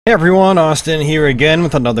Hey everyone, Austin here again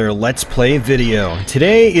with another Let's Play video.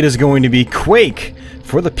 Today it is going to be Quake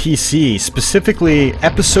for the PC, specifically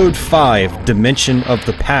Episode 5, Dimension of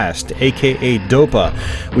the Past, aka DOPA,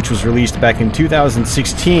 which was released back in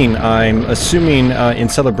 2016, I'm assuming in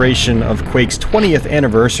celebration of Quake's 20th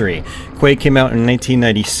anniversary. Quake came out in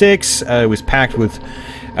 1996, it was packed with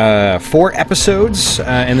 4 episodes,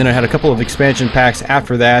 and then it had a couple of expansion packs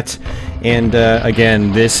after that, and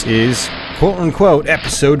again, this is quote-unquote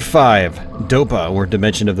Episode 5, DOPA, or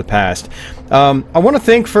Dimension of the Past. I want to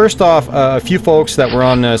thank, first off, a few folks that were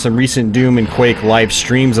on some recent Doom and Quake live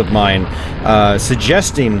streams of mine,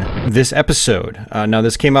 suggesting this episode. Now,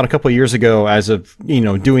 this came out a couple of years ago as of,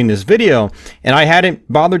 doing this video, and I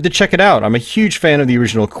hadn't bothered to check it out. I'm a huge fan of the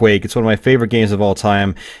original Quake. It's one of my favorite games of all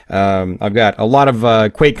time. I've got a lot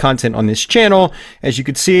of Quake content on this channel, as you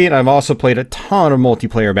can see, and I've also played a ton of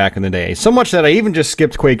multiplayer back in the day. So much that I even just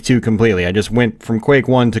skipped Quake 2 completely. I just went from Quake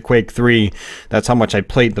 1 to Quake 3. That's how much I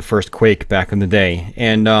played the first Quake back in the day.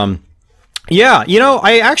 And yeah,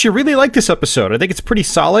 I actually really like this episode. I think it's pretty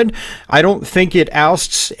solid. I don't think it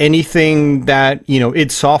ousts anything that,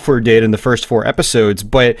 id Software did in the first 4 episodes,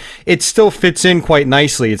 but it still fits in quite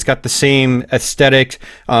nicely. It's got the same aesthetic,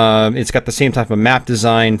 it's got the same type of map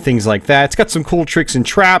design, things like that. It's got some cool tricks and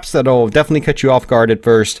traps that'll definitely catch you off guard at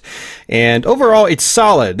first. And overall, it's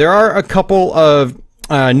solid. There are a couple of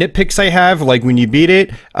nitpicks I have, like when you beat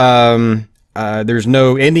it, there's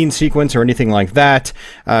no ending sequence or anything like that.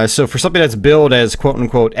 So for something that's billed as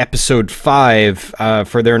quote-unquote Episode 5,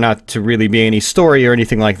 for there not to really be any story or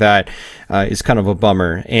anything like that, is kind of a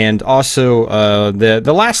bummer. And also,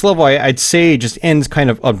 the last level, I'd say, just ends kind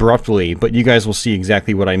of abruptly, but you guys will see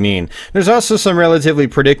exactly what I mean. There's also some relatively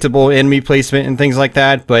predictable enemy placement and things like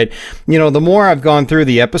that, but, the more I've gone through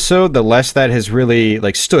the episode, the less that has really,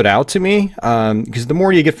 stood out to me, because the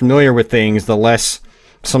more you get familiar with things, the less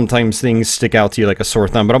sometimes things stick out to you like a sore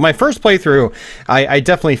thumb. But on my first playthrough, I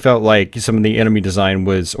definitely felt like some of the enemy design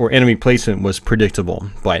or enemy placement was predictable.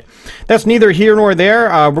 But that's neither here nor there.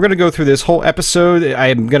 We're going to go through this whole episode.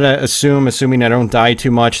 I'm going to assuming I don't die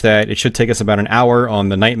too much, that it should take us about an hour on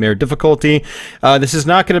the Nightmare difficulty. This is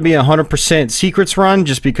not going to be a 100% secrets run,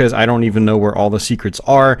 just because I don't even know where all the secrets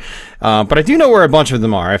are. But I do know where a bunch of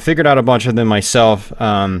them are. I figured out a bunch of them myself.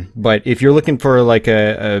 But if you're looking for like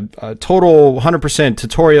a total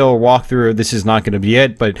 100% tutorial walkthrough, this is not going to be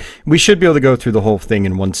it, but we should be able to go through the whole thing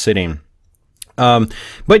in one sitting.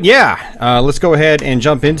 But yeah, let's go ahead and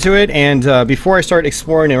jump into it. And before I start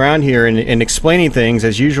exploring around here and explaining things,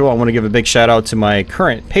 as usual, I want to give a big shout out to my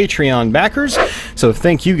current Patreon backers. So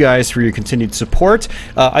thank you guys for your continued support.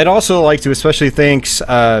 I'd also like to especially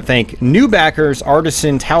thank new backers,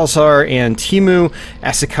 Artisan, Talsar, and Timu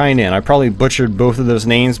Asakainen. I probably butchered both of those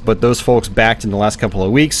names, but those folks backed in the last couple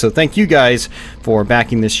of weeks. So thank you guys for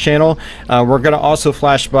backing this channel. We're going to also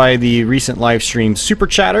flash by the recent live stream super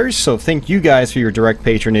chatters. So thank you guys for your direct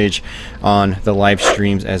patronage on the live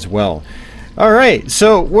streams as well. Alright,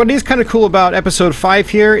 so what is kind of cool about Episode 5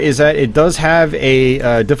 here is that it does have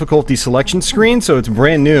a difficulty selection screen, so it's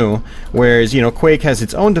brand new, whereas, Quake has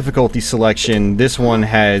its own difficulty selection. This one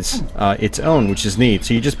has its own, which is neat.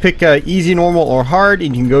 So you just pick easy, normal, or hard,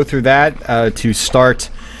 and you can go through that to start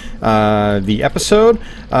the episode,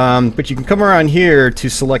 but you can come around here to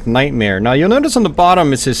select Nightmare. Now you'll notice on the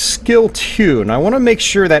bottom it says Skill 2, and I want to make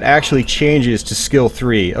sure that actually changes to Skill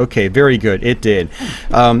 3. Okay, very good, it did.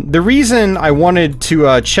 The reason I wanted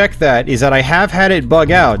to check that is that I have had it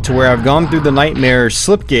bug out to where I've gone through the Nightmare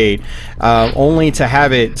slipgate only to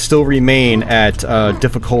have it still remain at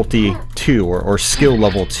difficulty 2 or skill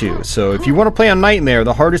level 2. So if you want to play on Nightmare,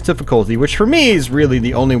 the hardest difficulty, which for me is really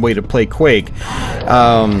the only way to play Quake,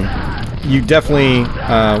 you definitely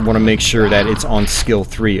want to make sure that it's on skill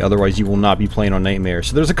 3, otherwise you will not be playing on Nightmare.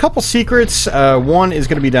 So there's a couple secrets. One is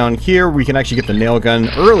going to be down here. We can actually get the nail gun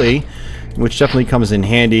early, which definitely comes in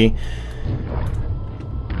handy.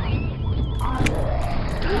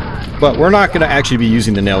 But we're not going to actually be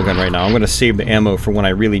using the nail gun right now. I'm going to save the ammo for when I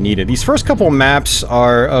really need it. These first couple maps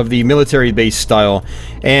are of the military base style,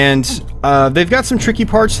 and they've got some tricky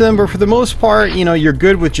parts to them, but for the most part, you're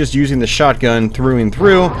good with just using the shotgun through and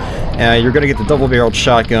through. You're going to get the double-barreled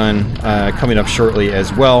shotgun coming up shortly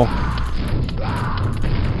as well.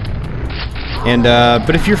 And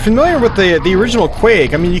but if you're familiar with the original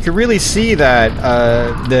Quake, I mean, you can really see that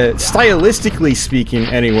stylistically speaking,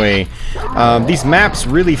 anyway, these maps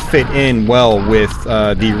really fit in well with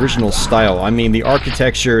the original style. I mean, the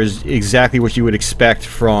architecture is exactly what you would expect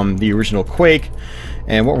from the original Quake.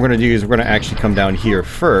 And what we're going to do is we're going to actually come down here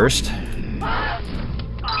first,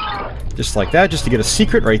 just like that, just to get a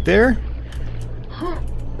secret right there.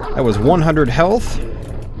 That was 100 health.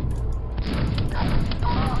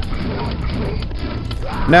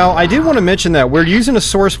 Now, I did want to mention that we're using a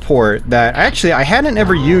source port that actually I hadn't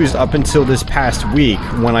ever used up until this past week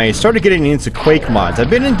when I started getting into Quake mods. I've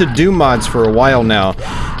been into Doom mods for a while now,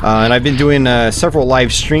 and I've been doing several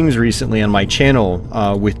live streams recently on my channel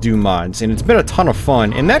with Doom mods, and it's been a ton of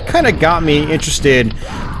fun, and that kind of got me interested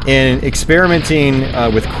in experimenting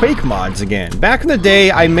with Quake mods again. Back in the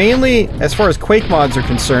day, I mainly, as far as Quake mods are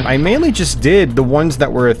concerned, I mainly just did the ones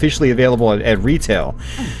that were officially available at retail.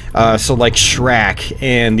 So like Shrek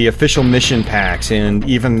and the official mission packs, and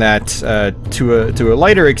even that, to a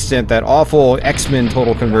lighter extent, that awful X-Men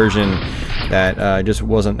Total Conversion that just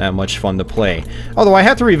wasn't that much fun to play. Although I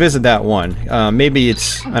have to revisit that one. Maybe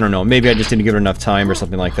it's, I don't know, maybe I just didn't give it enough time or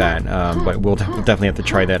something like that. But we'll definitely have to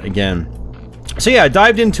try that again. So yeah, I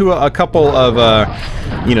dived into a couple of,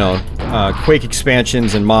 you know, Quake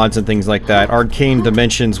expansions and mods and things like that. Arcane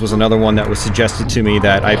Dimensions was another one that was suggested to me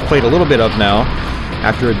that I've played a little bit of now,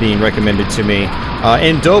 after it being recommended to me.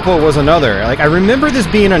 And Dopa was another. Like, I remember this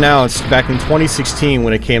being announced back in 2016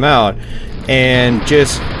 when it came out, and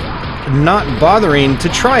just not bothering to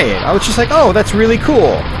try it. I was just like, oh, that's really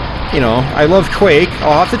cool. You know, I love Quake,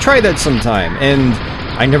 I'll have to try that sometime. And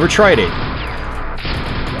I never tried it.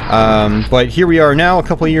 But here we are now, a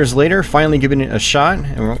couple of years later, finally giving it a shot,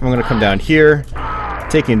 and we're going to come down here,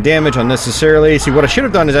 taking damage unnecessarily. See, what I should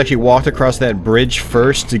have done is actually walked across that bridge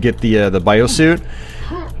first to get the biosuit.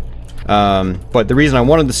 But the reason I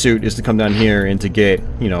wanted the suit is to come down here and to get,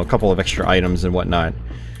 you know, a couple of extra items and whatnot.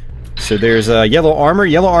 So there's yellow armor.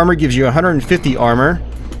 Yellow armor gives you 150 armor.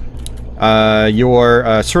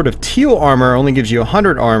 Your sort of teal armor only gives you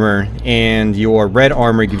 100 armor, and your red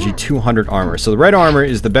armor gives you 200 armor. So the red armor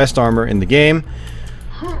is the best armor in the game.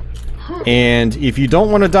 And if you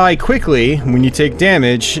don't want to die quickly when you take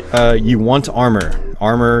damage, you want armor.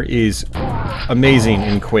 Armor is amazing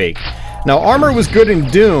in Quake. Now, armor was good in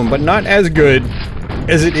Doom, but not as good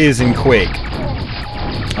as it is in Quake.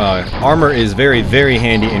 Armor is very, very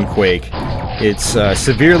handy in Quake. It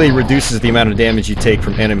severely reduces the amount of damage you take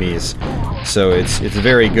from enemies, so it's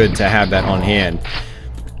very good to have that on hand.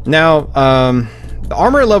 Now, the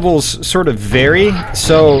armor levels sort of vary,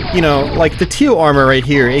 so, you know, like the teal armor right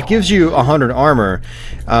here, it gives you 100 armor,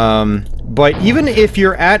 but even if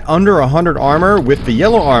you're at under 100 armor with the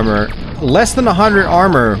yellow armor, less than 100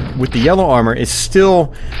 armor with the yellow armor is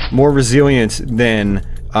still more resilient than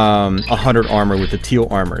 100 armor with the teal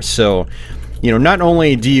armor. So, you know, not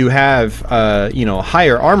only do you have, you know,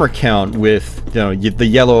 higher armor count with, you know, the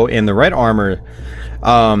yellow and the red armor,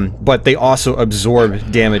 but they also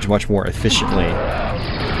absorb damage much more efficiently.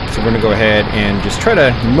 So we're going to go ahead and just try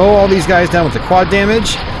to mow all these guys down with the quad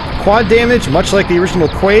damage. Quad damage, much like the original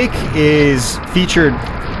Quake, is featured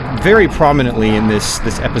very prominently in this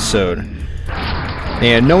episode.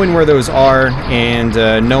 And knowing where those are and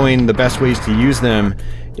knowing the best ways to use them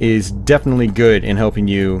is definitely good in helping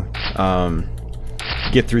you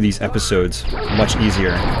get through these episodes much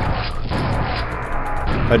easier.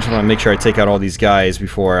 I just want to make sure I take out all these guys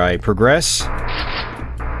before I progress.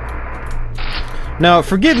 Now,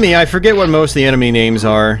 forgive me, I forget what most of the enemy names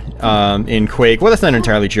are in Quake. Well, that's not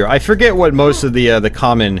entirely true. I forget what most of the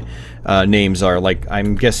common names are. Like,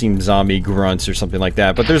 I'm guessing zombie grunts or something like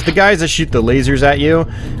that. But there's the guys that shoot the lasers at you.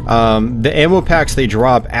 The ammo packs they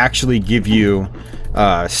drop actually give you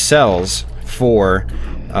cells for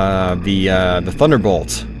the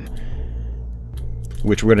Thunderbolt,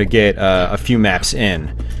 which we're going to get a few maps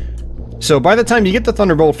in. So by the time you get the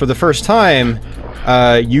Thunderbolt for the first time,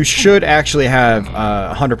 you should actually have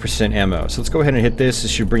 100% ammo. So let's go ahead and hit this.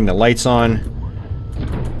 This should bring the lights on.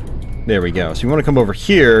 There we go. So you want to come over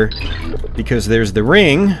here because there's the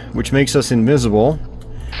ring, which makes us invisible.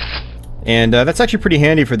 And that's actually pretty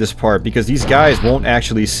handy for this part because these guys won't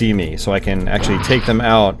actually see me. So I can actually take them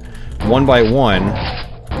out one by one,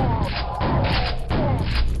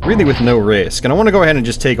 really with no risk. And I want to go ahead and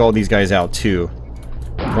just take all these guys out too,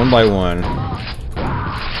 one by one.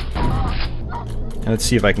 And let's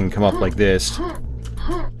see if I can come up like this.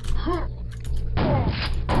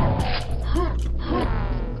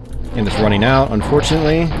 And it's running out,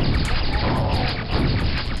 unfortunately.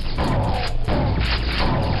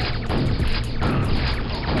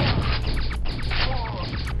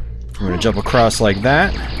 I'm going to jump across like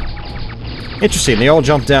that. Interesting, they all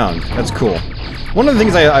jump down. That's cool. One of the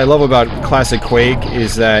things I love about classic Quake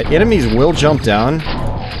is that enemies will jump down.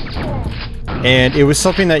 And it was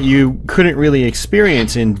something that you couldn't really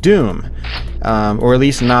experience in Doom. Or at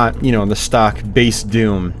least not, you know, the stock base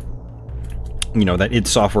Doom, you know, that id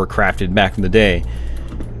Software crafted back in the day.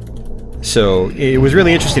 So it was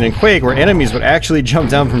really interesting in Quake where enemies would actually jump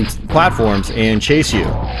down from platforms and chase you.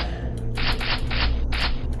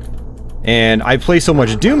 And I play so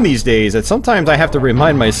much Doom these days that sometimes I have to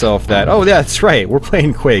remind myself that, oh yeah, that's right, we're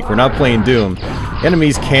playing Quake, we're not playing Doom.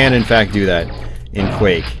 Enemies can in fact do that in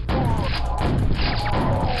Quake.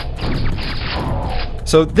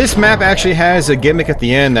 So this map actually has a gimmick at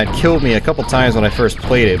the end that killed me a couple times when I first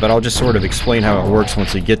played it, but I'll just sort of explain how it works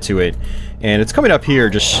once we get to it. And it's coming up here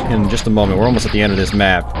in just a moment. We're almost at the end of this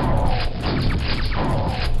map.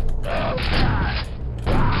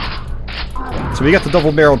 So we got the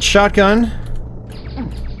double-barreled shotgun.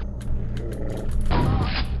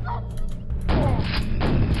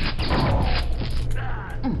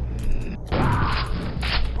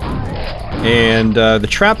 And the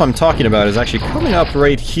trap I'm talking about is actually coming up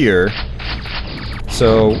right here.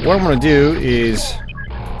 So what I'm going to do is...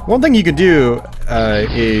 One thing you can do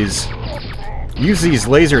is use these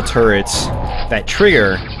laser turrets that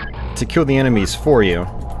trigger to kill the enemies for you.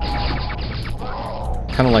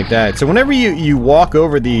 Kind of like that. So whenever you walk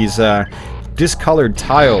over these discolored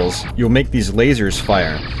tiles, you'll make these lasers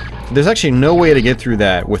fire. There's actually no way to get through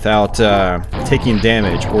that without taking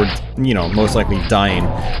damage or, you know, most likely dying.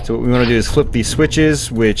 So what we want to do is flip these switches,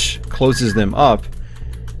 which closes them up.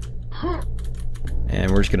 And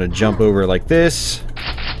we're just going to jump over like this,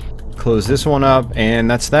 close this one up, and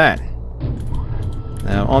that's that.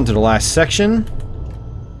 Now on to the last section.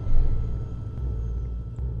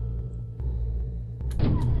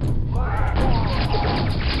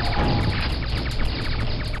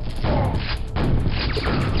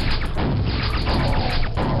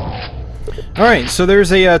 Alright, so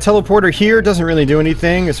there's a teleporter here. Doesn't really do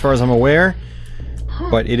anything as far as I'm aware,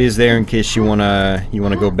 but it is there in case you wanna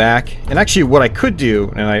go back. And actually what I could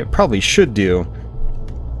do, and I probably should do,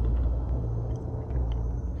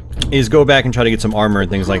 is go back and try to get some armor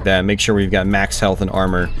and things like that. Make sure we've got max health and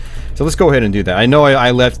armor. So let's go ahead and do that. I know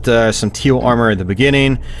I left some teal armor at the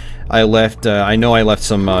beginning. I know I left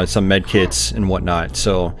some med kits and whatnot.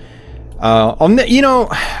 So you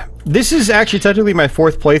know, this is actually technically my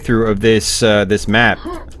 4th playthrough of this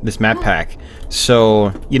map pack.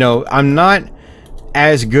 So, you know, I'm not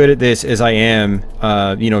as good at this as I am,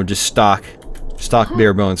 you know, just stock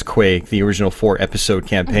bare bones Quake, the original 4-episode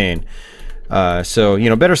campaign. So, you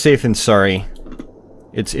know, better safe than sorry.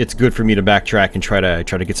 It's good for me to backtrack and try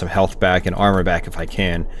to get some health back and armor back if I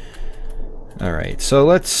can. All right, so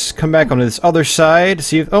let's come back onto this other side.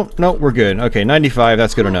 See if oh no, we're good. Okay, 95.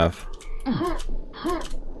 That's good enough.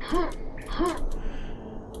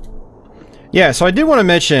 Yeah, so I did want to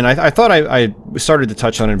mention, I thought I started to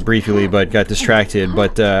touch on it briefly, but got distracted,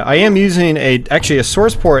 but I am using actually a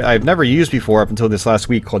source port I've never used before up until this last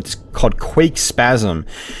week called Quake Spasm.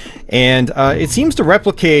 And it seems to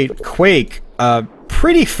replicate Quake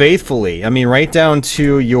pretty faithfully. I mean, right down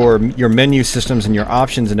to your menu systems and your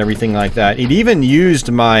options and everything like that. It even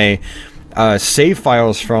used my save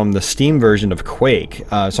files from the Steam version of Quake.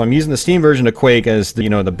 So I'm using the Steam version of Quake as the, you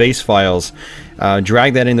know, the base files,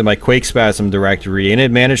 drag that into my Quake Spasm directory, and it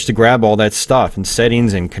managed to grab all that stuff and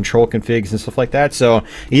settings and control configs and stuff like that. So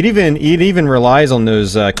it even relies on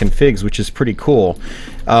those configs, which is pretty cool.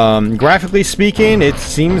 Graphically speaking, it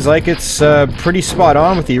seems like it's pretty spot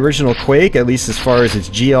on with the original Quake, at least as far as its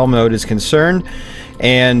GL mode is concerned.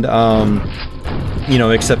 And you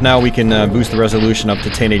know, except now we can boost the resolution up to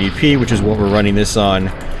 1080p, which is what we're running this on.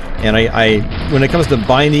 And when it comes to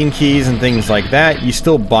binding keys and things like that, you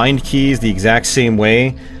still bind keys the exact same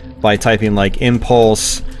way by typing like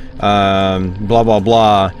impulse, blah blah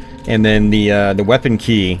blah, and then the weapon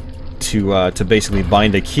key to basically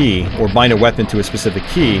bind a key or bind a weapon to a specific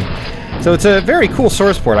key. So it's a very cool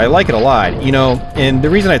source port. I like it a lot, you know, and the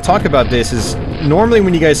reason I talk about this is normally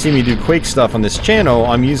when you guys see me do Quake stuff on this channel,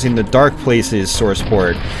 I'm using the Dark Places source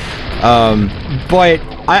port. But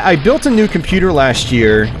I built a new computer last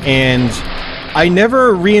year, and I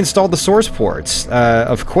never reinstalled the source ports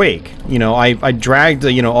of Quake. You know, I dragged,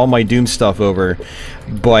 you know, all my Doom stuff over,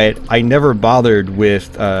 but I never bothered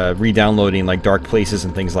with re-downloading like Dark Places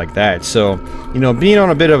and things like that. So, you know, being on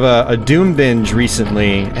a bit of a Doom binge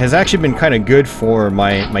recently has actually been kind of good for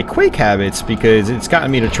my Quake habits, because it's gotten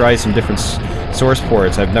me to try some different source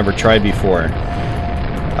ports I've never tried before.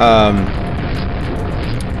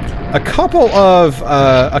 A couple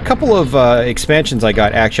of expansions I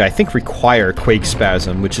got actually I think require Quake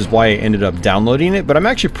Spasm, which is why I ended up downloading it, but I'm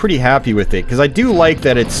actually pretty happy with it, because I do like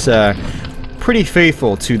that it's pretty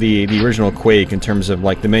faithful to the original Quake in terms of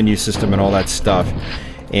like the menu system and all that stuff,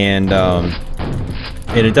 and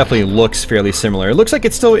it definitely looks fairly similar. It looks like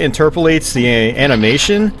it still interpolates the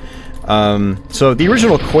animation. So the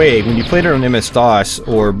original Quake, when you played it on MS-DOS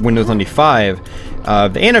or Windows 95,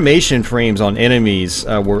 the animation frames on enemies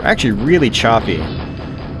were actually really choppy.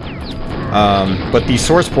 But the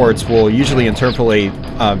source ports will usually interpolate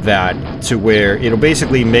that to where it'll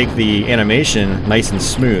basically make the animation nice and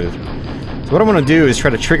smooth. So what I'm going to do is try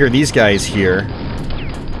to trigger these guys here.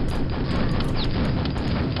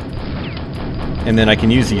 And then I can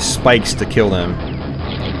use these spikes to kill them.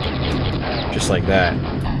 Just like that.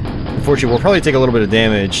 Unfortunately, we'll probably take a little bit of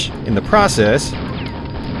damage in the process.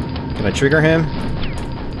 Can I trigger him?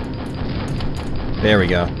 There we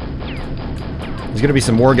go. There's going to be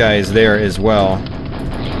some more guys there as well.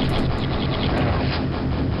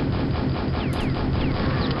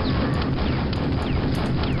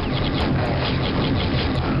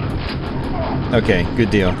 Okay, good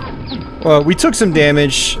deal. Well, we took some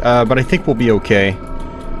damage, but I think we'll be okay.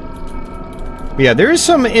 But yeah, there is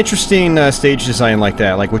some interesting stage design like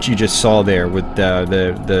that, like what you just saw there with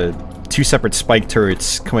the two separate spike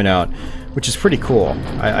turrets coming out, which is pretty cool.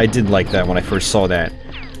 I did like that when I first saw that.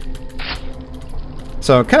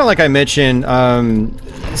 So, kind of like I mentioned,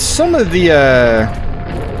 some of the,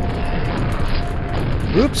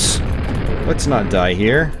 oops, let's not die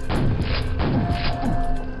here.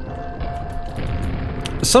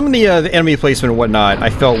 Some of the enemy placement and whatnot I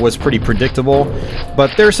felt was pretty predictable,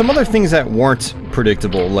 but there are some other things that weren't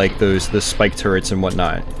predictable, like the spike turrets and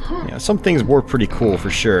whatnot. Yeah, some things were pretty cool for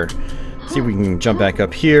sure. Let's see if we can jump back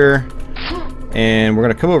up here, and we're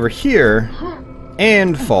gonna come over here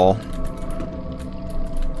and fall.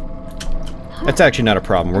 That's actually not a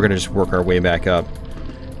problem. We're gonna just work our way back up.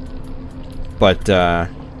 But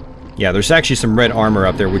yeah, there's actually some red armor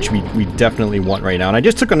up there, which we definitely want right now. And I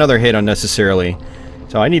just took another hit unnecessarily.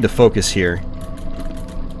 So I need to focus here.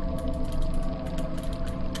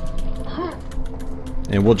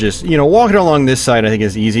 And we'll just, you know, walking along this side I think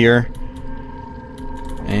is easier.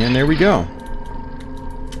 And there we go.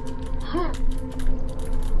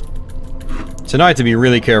 So now I have to be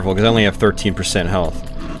really careful because I only have 13% health.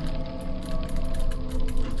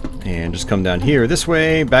 And just come down here this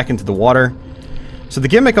way, back into the water. So the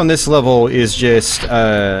gimmick on this level is just,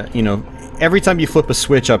 you know, every time you flip a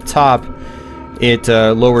switch up top, it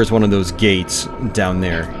lowers one of those gates down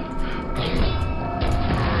there.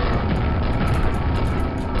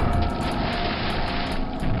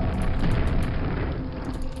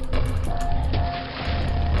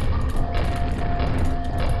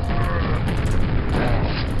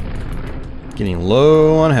 Getting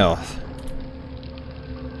low on health.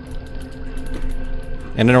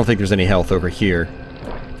 And I don't think there's any health over here.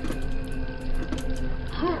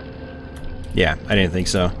 Yeah, I didn't think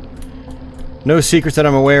so. No secrets that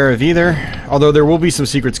I'm aware of either, although there will be some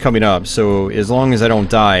secrets coming up, so as long as I don't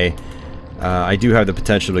die, I do have the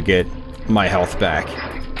potential to get my health back.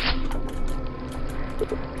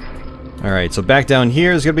 Alright, so back down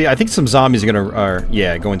here is going to be, I think some zombies are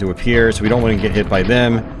going to appear, so we don't want to get hit by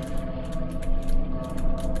them.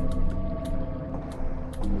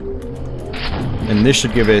 And this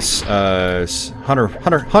should give us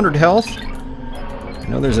 100 health. I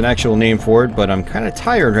know there's an actual name for it, but I'm kind of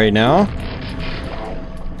tired right now.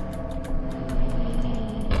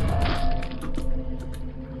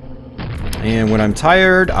 And when I'm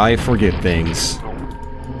tired, I forget things.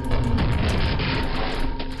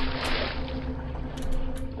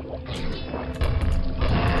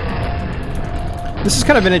 This is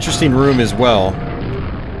kind of an interesting room as well.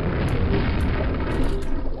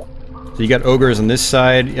 So you got ogres on this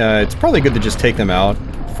side. It's probably good to just take them out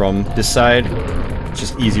from this side. It's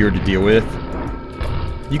just easier to deal with.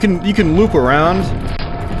 You can loop around,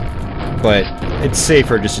 but it's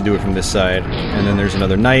safer just to do it from this side. And then there's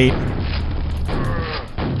another knight.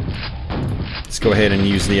 Let's go ahead and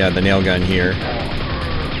use the nail gun here.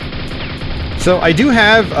 So I do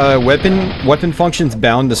have weapon functions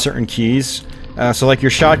bound to certain keys. So like your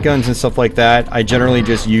shotguns and stuff like that, I generally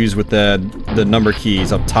just use with the number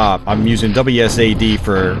keys up top. I'm using WSAD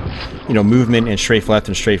for, you know, movement and strafe left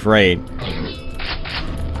and strafe right.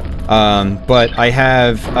 But I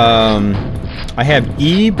have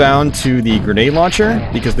E bound to the grenade launcher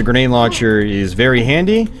because the grenade launcher is very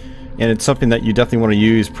handy. And it's something that you definitely want to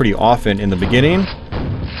use pretty often in the beginning.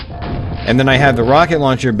 And then I have the rocket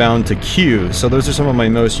launcher bound to Q, so those are some of my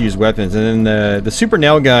most used weapons. And then the super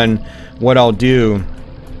nail gun, what I'll do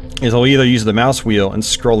is I'll either use the mouse wheel and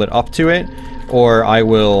scroll it up to it, or I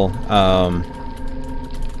will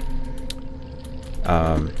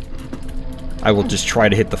just try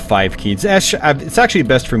to hit the 5 keys. It's actually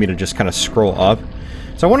best for me to just kind of scroll up.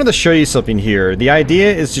 So I wanted to show you something here. The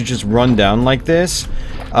idea is to just run down like this.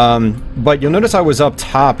 But you'll notice I was up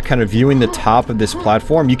top, kind of viewing the top of this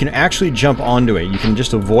platform. You can actually jump onto it. You can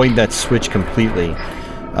just avoid that switch completely.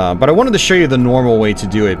 But I wanted to show you the normal way to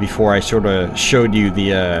do it before I sort of showed you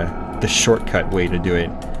the shortcut way to do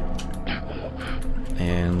it.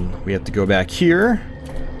 And we have to go back here.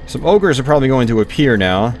 Some ogres are probably going to appear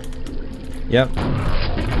now. Yep.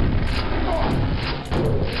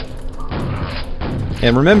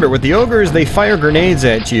 And remember, with the ogres, they fire grenades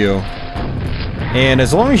at you. And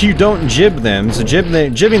as long as you don't jib them, so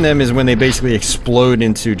jibbing them is when they basically explode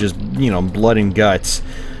into just, you know, blood and guts.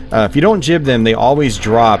 If you don't jib them, they always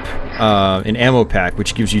drop an ammo pack,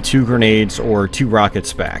 which gives you 2 grenades or 2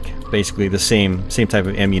 rockets back. Basically the same type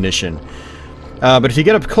of ammunition. But if you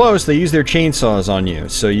get up close, they use their chainsaws on you,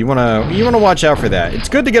 so you wanna watch out for that. It's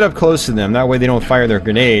good to get up close to them, that way they don't fire their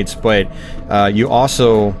grenades, but you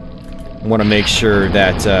also want to make sure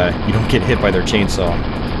that you don't get hit by their chainsaw.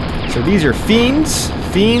 So these are fiends.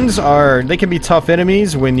 Fiends they can be tough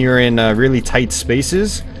enemies when you're in really tight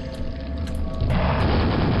spaces.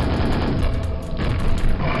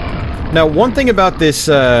 Now, one thing about this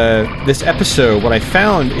this episode, what I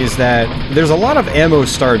found is that there's a lot of ammo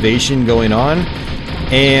starvation going on,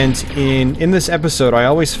 and in this episode, I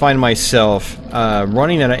always find myself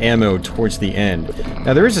running out of ammo towards the end.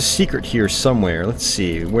 Now, there is a secret here somewhere. Let's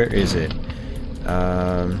see, where is it?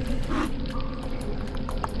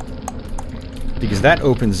 Because that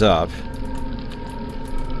opens up,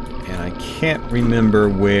 and I can't remember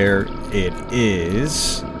where it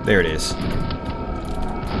is. There it is.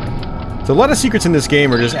 So a lot of secrets in this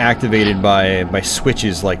game are just activated by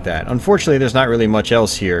switches like that. Unfortunately, there's not really much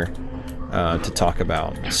else here to talk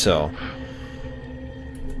about, so...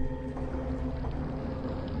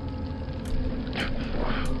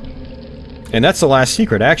 And that's the last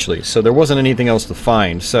secret, actually, so there wasn't anything else to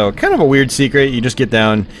find. So, kind of a weird secret. You just get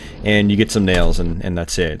down and you get some nails, and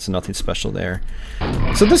that's it. It's nothing special there.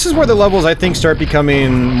 So this is where the levels, I think, start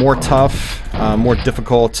becoming more tough, more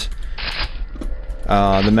difficult.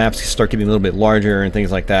 The maps start getting a little bit larger and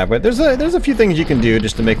things like that. But there's a few things you can do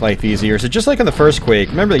just to make life easier. So just like in the first Quake,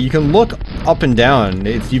 remember that you can look up and down.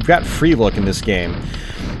 You've got free look in this game.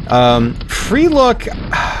 Free look...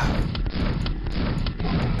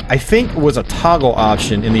 I think was a toggle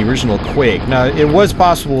option in the original Quake. Now, it was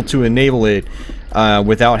possible to enable it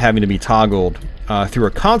without having to be toggled through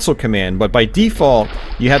a console command, but by default,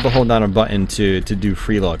 you had to hold down a button to do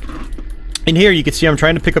free look. In here, you can see I'm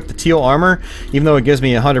trying to pick up the teal armor, even though it gives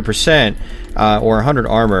me 100% or 100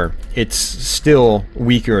 armor, it's still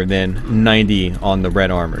weaker than 90 on the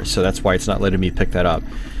red armor, so that's why it's not letting me pick that up.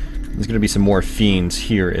 There's going to be some more fiends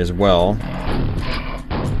here as well.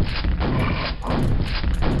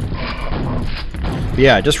 But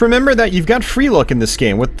yeah, just remember that you've got free look in this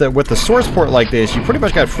game. With the source port like this, you pretty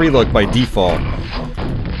much got free look by default.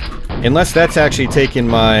 Unless that's actually taken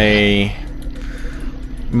my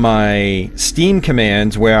Steam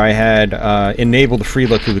commands where I had enabled the free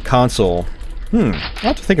look through the console. I'll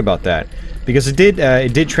have to think about that. Because it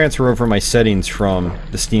did transfer over my settings from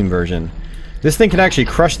the Steam version. This thing can actually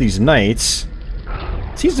crush these knights.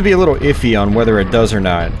 It seems to be a little iffy on whether it does or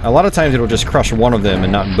not. A lot of times it'll just crush one of them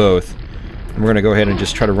and not both. And we're going to go ahead and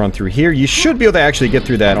just try to run through here. You should be able to actually get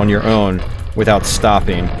through that on your own without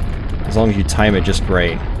stopping, as long as you time it just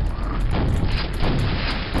right.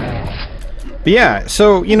 But yeah,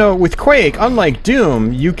 so, you know, with Quake, unlike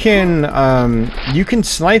Doom, you can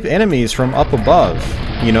snipe enemies from up above,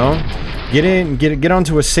 you know? Get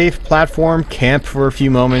onto a safe platform, camp for a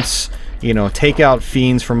few moments, you know, take out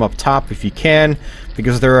fiends from up top if you can,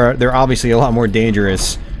 because they're obviously a lot more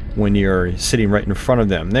dangerous when you're sitting right in front of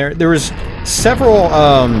them. There was several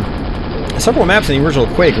maps in the original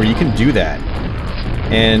Quake where you can do that.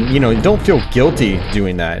 And, you know, don't feel guilty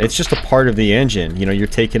doing that. It's just a part of the engine. You know, you're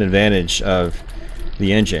taking advantage of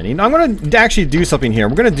the engine. You know, I'm going to actually do something here.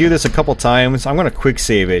 We're going to do this a couple times. I'm going to quick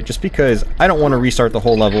save it just because I don't want to restart the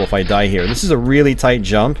whole level if I die here. This is a really tight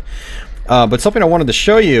jump. But something I wanted to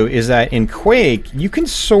show you is that in Quake, you can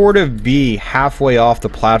sort of be halfway off the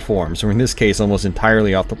platforms, or in this case, almost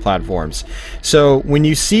entirely off the platforms. So when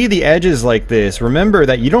you see the edges like this, remember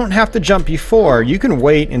that you don't have to jump before. You can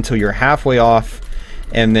wait until you're halfway off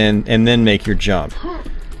and then make your jump.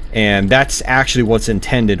 And that's actually what's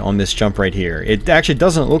intended on this jump right here. It actually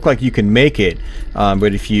doesn't look like you can make it,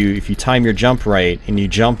 but if you time your jump right and you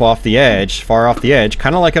jump off the edge, far off the edge,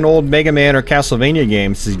 kind of like an old Mega Man or Castlevania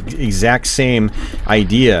game, it's the exact same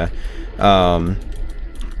idea,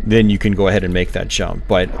 then you can go ahead and make that jump.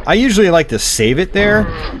 But I usually like to save it there.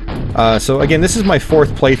 So again, this is my 4th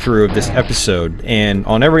playthrough of this episode, and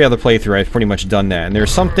on every other playthrough I've pretty much done that. And there are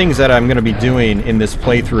some things that I'm going to be doing in this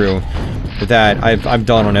playthrough that I've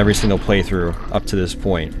done on every single playthrough up to this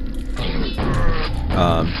point.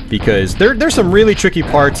 Because there's some really tricky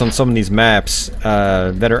parts on some of these maps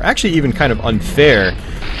that are actually even kind of unfair.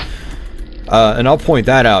 And I'll point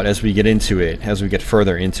that out as we get into it, as we get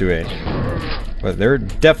further into it. But there are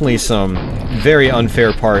definitely some very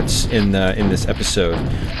unfair parts in this episode.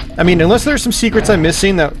 I mean, unless there's some secrets I'm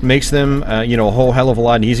missing that makes them, you know, a whole hell of a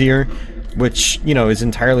lot easier, which, you know, is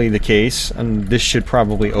entirely the case, and this should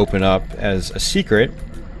probably open up as a secret.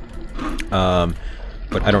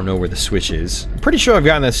 But I don't know where the switch is. I'm pretty sure I've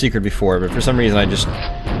gotten that secret before, but for some reason I just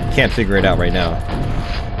can't figure it out right now.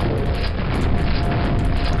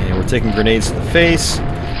 And we're taking grenades to the face.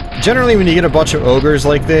 Generally, when you get a bunch of ogres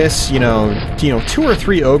like this, you know, 2 or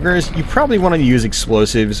 3 ogres, you probably want to use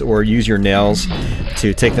explosives or use your nails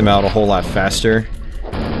to take them out a whole lot faster.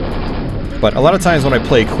 But a lot of times when I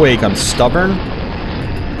play Quake, I'm stubborn,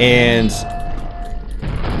 and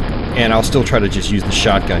I'll still try to just use the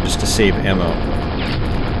shotgun just to save ammo.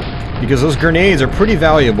 Because those grenades are pretty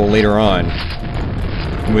valuable later on,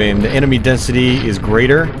 when the enemy density is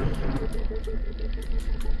greater.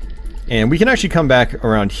 And we can actually come back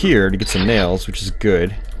around here to get some nails, which is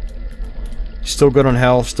good. Still good on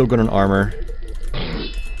health, still good on armor.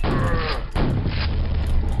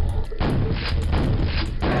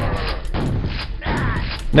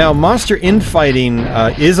 Now, monster infighting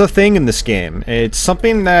is a thing in this game. It's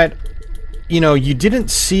something that, you know, you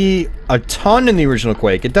didn't see a ton in the original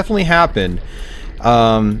Quake. It definitely happened.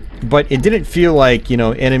 But it didn't feel like, you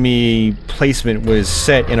know, enemy placement was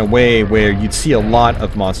set in a way where you'd see a lot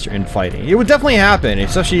of monster infighting. It would definitely happen,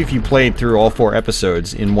 especially if you played through all 4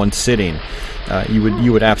 episodes in one sitting.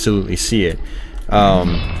 You would absolutely see it.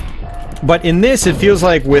 But in this, it feels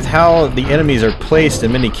like with how the enemies are placed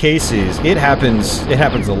in many cases, it happens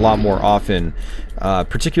a lot more often,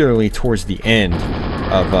 particularly towards the end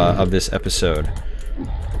of this episode.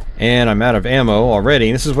 And I'm out of ammo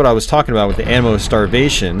already. This is what I was talking about with the ammo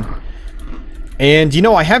starvation. And, you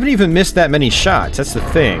know, I haven't even missed that many shots. That's the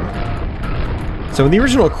thing. So in the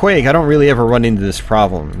original Quake, I don't really ever run into this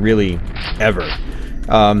problem. Really, ever.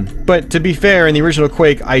 But to be fair, in the original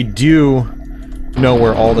Quake, I do know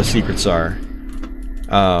where all the secrets are. There's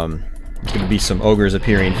going to be some ogres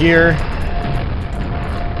appearing here.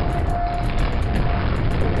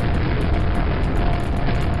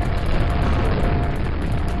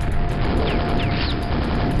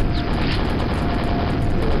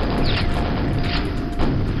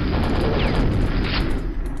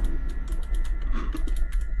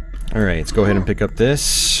 Alright, let's go ahead and pick up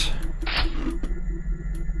this.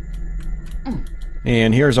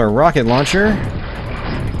 And here's our rocket launcher.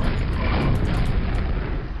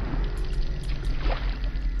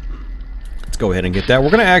 Let's go ahead and get that.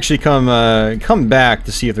 We're going to actually come back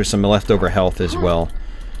to see if there's some leftover health as well.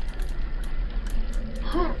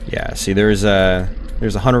 Yeah, see, there's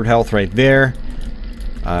 100 health right there.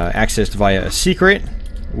 Accessed via a secret,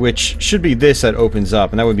 which should be this that opens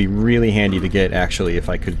up, and that would be really handy to get, actually, if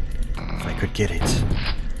I could get it.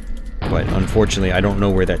 But unfortunately, I don't know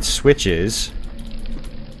where that switch is.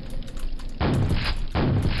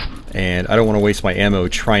 And I don't want to waste my ammo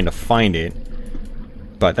trying to find it.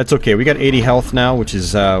 But that's okay. We got 80 health now, which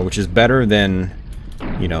is better than,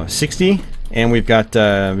 you know, 60. And we've got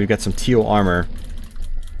some teal armor.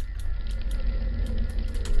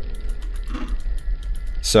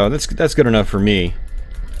 So that's good enough for me.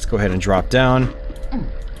 Let's go ahead and drop down.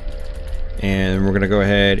 And we're going to go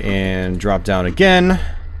ahead and drop down again.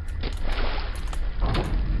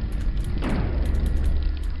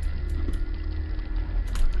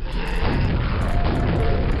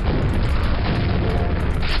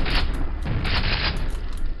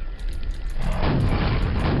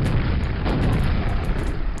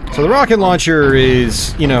 So the rocket launcher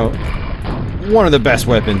is, you know, one of the best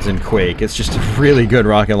weapons in Quake. It's just a really good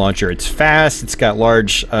rocket launcher. It's fast, it's got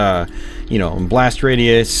large, you know, blast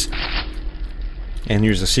radius. And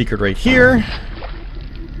here's a secret right here.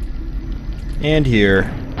 And here.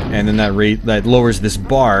 And then that lowers this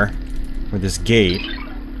bar, or this gate.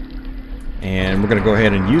 And we're going to go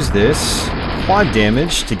ahead and use this quad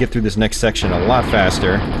damage to get through this next section a lot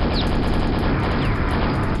faster.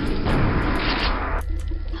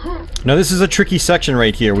 Now this is a tricky section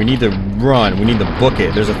right here. We need to run. We need to book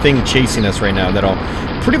it. There's a thing chasing us right now that'll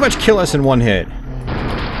pretty much kill us in one hit.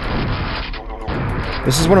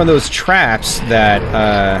 This is one of those traps that,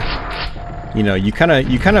 you know, you kind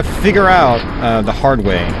of figure out the hard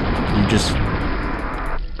way.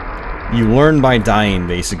 You learn by dying,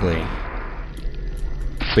 basically.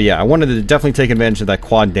 But yeah, I wanted to definitely take advantage of that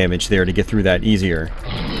quad damage there to get through that easier.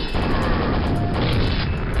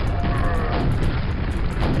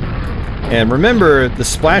 And remember, the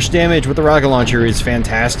splash damage with the rocket launcher is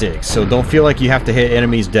fantastic, so don't feel like you have to hit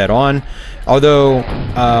enemies dead on. Although,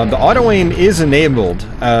 the auto-aim is enabled,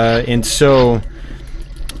 and so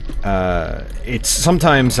it's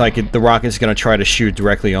sometimes like the rocket's going to try to shoot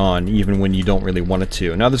directly on, even when you don't really want it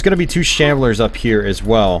to. Now there's going to be 2 shamblers up here as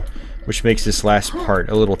well, which makes this last part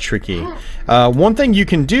a little tricky. One thing you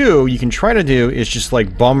can try to do, is just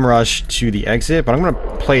like bum rush to the exit, but I'm going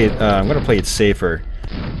to play it. I'm going to play it safer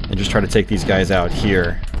and just try to take these guys out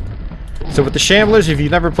here. So with the shamblers, if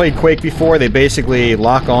you've never played Quake before, they basically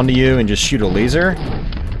lock onto you and just shoot a laser.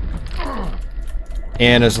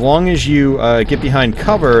 And as long as you get behind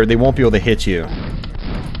cover, they won't be able to hit you.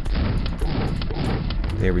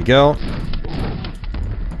 There we go.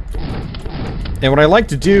 And what I like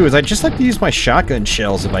to do is I just like to use my shotgun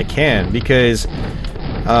shells if I can, because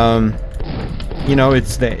you know,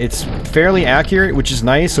 it's fairly accurate, which is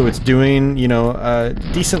nice. So it's doing, you know, a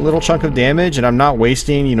decent little chunk of damage, and I'm not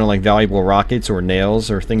wasting, you know, like valuable rockets or nails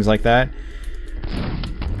or things like that.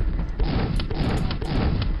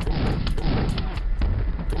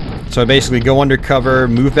 So I basically go undercover,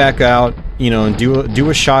 move back out, you know, and do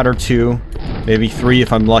a shot or 2, maybe 3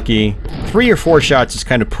 if I'm lucky. 3 or 4 shots is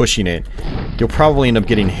kind of pushing it. You'll probably end up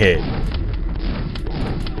getting hit.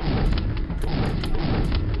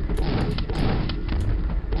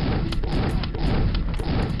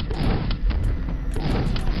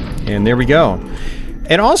 And there we go.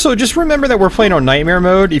 And also, just remember that we're playing on Nightmare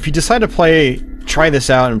mode. If you decide to try this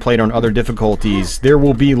out and play it on other difficulties, there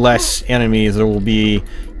will be less enemies, there will be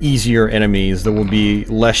easier enemies, there will be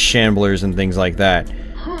less shamblers and things like that.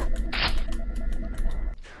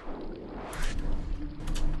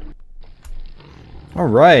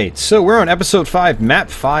 Alright, so we're on episode 5, map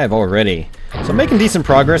 5 already. So I'm making decent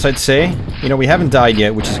progress, I'd say. You know, we haven't died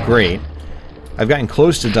yet, which is great. I've gotten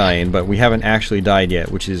close to dying, but we haven't actually died yet,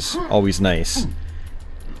 which is always nice.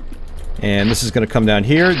 And this is going to come down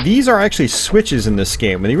here. These are actually switches in this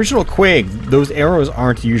game. In the original Quake, those arrows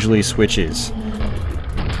aren't usually switches.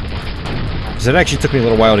 Because it actually took me a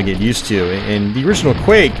little while to get used to. In the original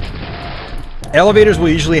Quake, elevators will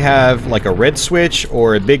usually have like a red switch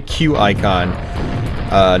or a big Q icon,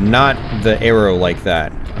 not the arrow like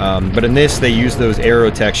that. But in this, they use those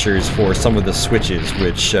arrow textures for some of the switches,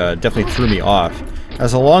 which definitely threw me off.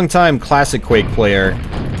 As a long-time classic Quake player,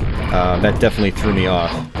 that definitely threw me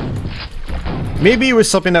off. Maybe it was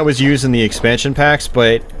something that was used in the expansion packs,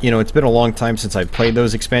 but, you know, it's been a long time since I played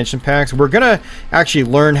those expansion packs. We're gonna actually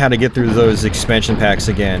learn how to get through those expansion packs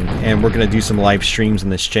again, and we're gonna do some live streams on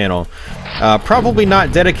this channel. Probably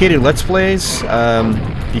not dedicated Let's Plays,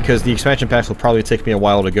 because the expansion packs will probably take me a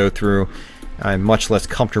while to go through. I'm much less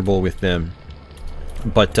comfortable with them.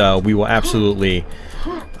 But we will absolutely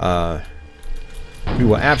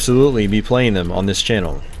be playing them on this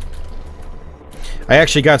channel. I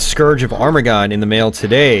actually got Scourge of Armagon in the mail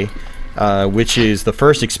today, which is the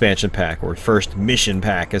first expansion pack, or first mission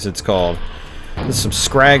pack as it's called. There's some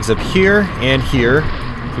scrags up here and here.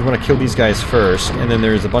 You want to kill these guys first, and then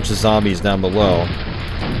there's a bunch of zombies down below.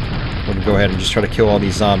 I'm going to go ahead and just try to kill all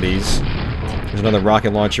these zombies. There's another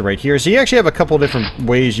rocket launcher right here. So you actually have a couple different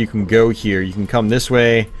ways you can go here. You can come this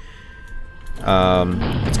way.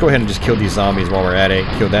 Let's go ahead and just kill these zombies while we're at it.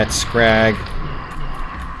 Kill that scrag.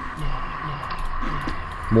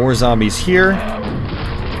 More zombies here.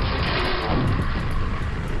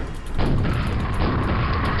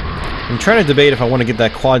 I'm trying to debate if I want to get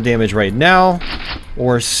that quad damage right now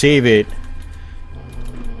or save it.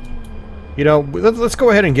 You know, let's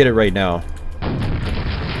go ahead and get it right now.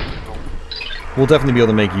 We'll definitely be able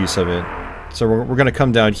to make use of it. So we're going to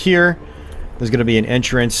come down here. There's going to be an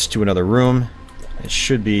entrance to another room. It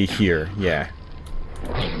should be here, yeah.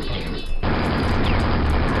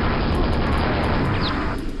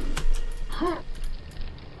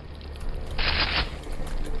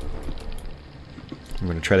 I'm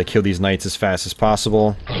going to try to kill these knights as fast as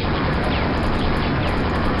possible.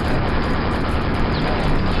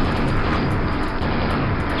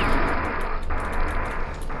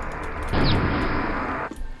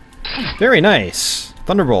 Very nice.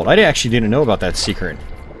 Thunderbolt. I actually didn't know about that secret.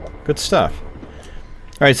 Good stuff.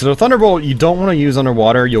 Alright, so the Thunderbolt you don't want to use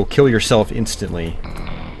underwater. You'll kill yourself instantly.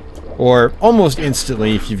 Or almost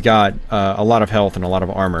instantly if you've got a lot of health and a lot of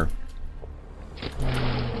armor.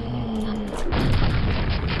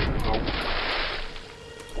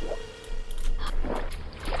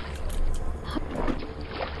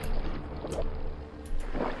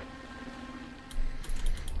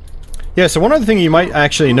 Yeah, so one other thing you might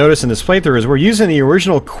actually notice in this playthrough is we're using the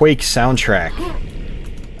original Quake soundtrack.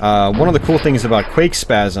 One of the cool things about Quake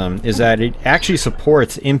Spasm is that it actually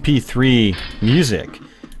supports MP3 music.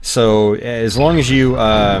 So as long as you,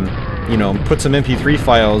 you know, put some MP3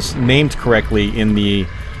 files named correctly in the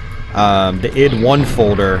id1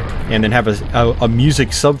 folder, and then have a music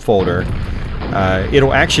subfolder,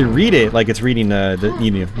 it'll actually read it like it's reading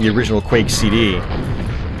the original Quake CD.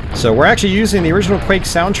 So we're actually using the original Quake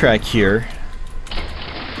soundtrack here,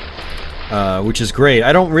 which is great.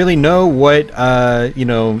 I don't really know what you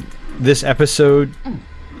know, this episode,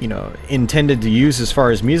 you know, intended to use as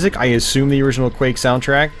far as music. I assume the original Quake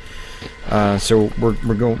soundtrack. So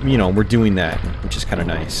we're going, you know, we're doing that, which is kind of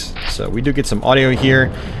nice. So we do get some audio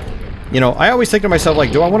here. You know, I always think to myself,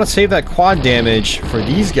 like, do I want to save that quad damage for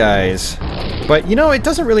these guys? But, you know, it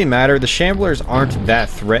doesn't really matter. The Shamblers aren't that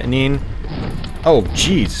threatening. Oh,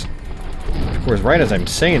 jeez. Of course, right as I'm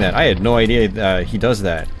saying that, I had no idea he does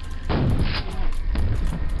that.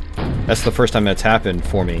 That's the first time that's happened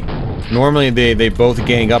for me. Normally, they both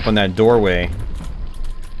gang up on that doorway.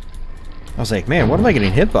 I was like, man, what am I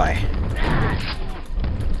getting hit by?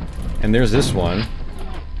 And there's this one.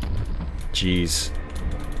 Jeez.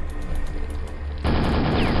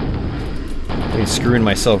 I'm screwing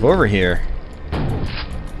myself over here.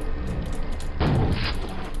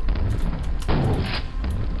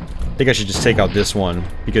 I think I should just take out this one,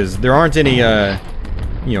 because there aren't any,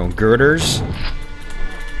 you know, girders.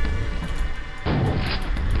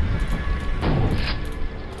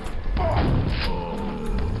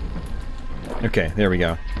 Okay, there we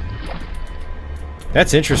go.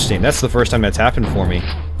 That's interesting. That's the first time that's happened for me.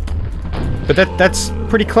 But that's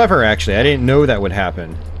pretty clever, actually. I didn't know that would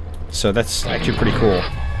happen. So that's actually pretty cool.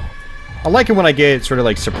 I like it when I get sort of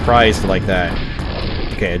like surprised like that.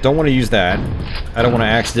 Okay, I don't want to use that. I don't want to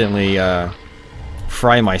accidentally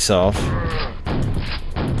fry myself.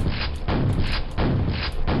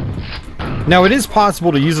 Now it is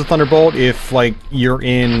possible to use a Thunderbolt if like you're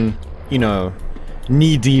in, you know,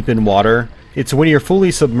 knee deep in water. It's when you're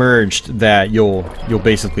fully submerged that you'll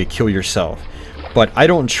basically kill yourself. But I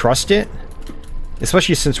don't trust it,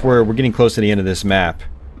 especially since we're getting close to the end of this map.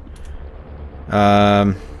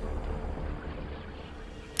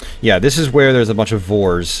 Yeah, this is where there's a bunch of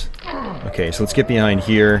Vors. Okay, so let's get behind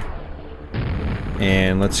here.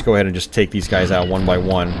 And let's go ahead and just take these guys out one by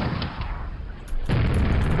one.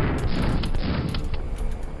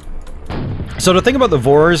 So the thing about the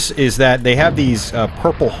Vors is that they have these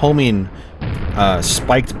purple homing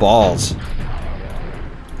spiked balls.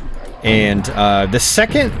 And the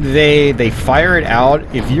second they fire it out,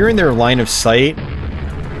 if you're in their line of sight,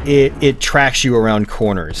 it tracks you around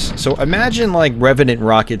corners. So imagine like Revenant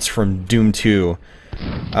rockets from Doom 2,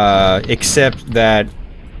 except that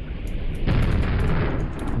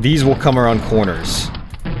these will come around corners,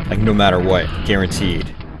 like no matter what,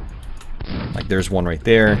 guaranteed. Like there's one right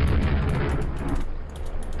there.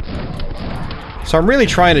 So I'm really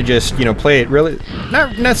trying to just, you know, play it really,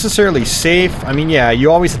 not necessarily safe. I mean, yeah,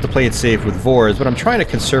 you always have to play it safe with Vors, but I'm trying to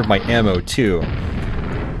conserve my ammo too.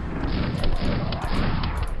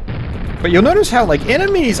 But you'll notice how, like,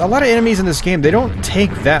 enemies, a lot of enemies in this game, they don't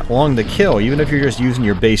take that long to kill, even if you're just using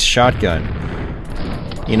your base shotgun.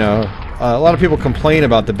 You know, a lot of people complain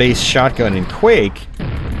about the base shotgun in Quake,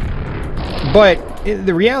 but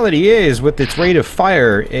the reality is, with its rate of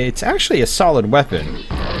fire, it's actually a solid weapon.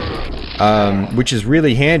 Which is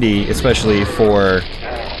really handy, especially for,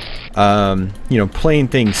 you know, playing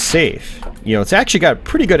things safe. You know, it's actually got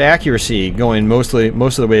pretty good accuracy going most of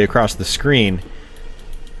the way across the screen.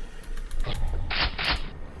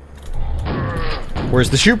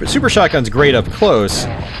 Whereas the super shotgun's great up close,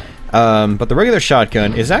 but the regular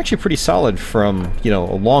shotgun is actually pretty solid from, you know,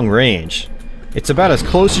 a long range. It's about as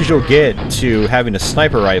close as you'll get to having a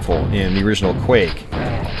sniper rifle in the original Quake.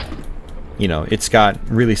 You know, it's got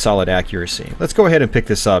really solid accuracy. Let's go ahead and pick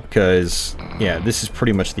this up, because, yeah, this is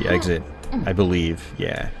pretty much the exit, I believe.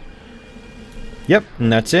 Yeah. Yep,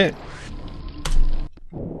 and that's it.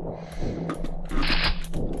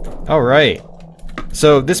 Alright.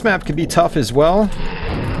 So, this map can be tough as well.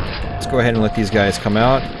 Let's go ahead and let these guys come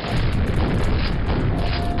out.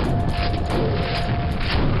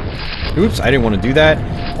 Oops, I didn't want to do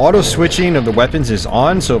that. Auto switching of the weapons is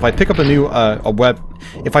on, so if I pick up a new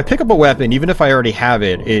if I pick up a weapon, even if I already have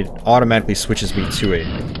it, it automatically switches me to it.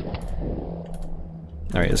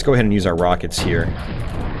 Alright, let's go ahead and use our rockets here.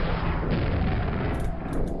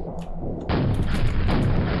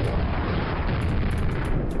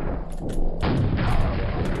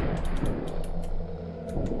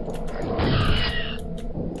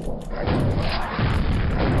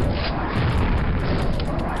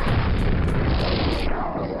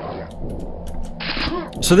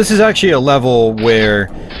 So this is actually a level where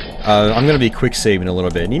I'm going to be quick saving a little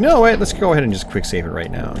bit. And you know what? Let's go ahead and just quick save it right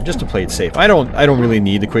now, just to play it safe. I don't really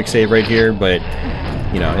need the quick save right here, but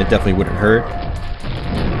you know, it definitely wouldn't hurt.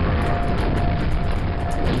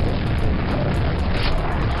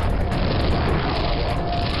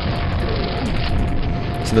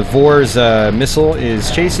 So the Vor's missile is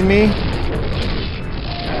chasing me.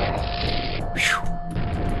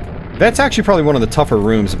 Whew. That's actually probably one of the tougher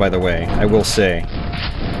rooms, by the way, I will say.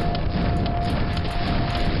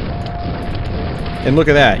 And look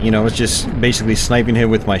at that, you know, it's just basically sniping him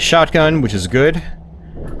with my shotgun, which is good.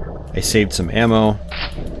 I saved some ammo.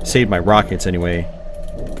 Saved my rockets, anyway.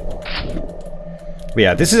 But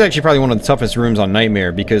yeah, this is actually probably one of the toughest rooms on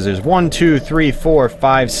Nightmare, because there's 1, 2, 3, 4,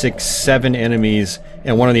 5, 6, 7 enemies,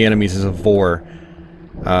 and one of the enemies is a Vor.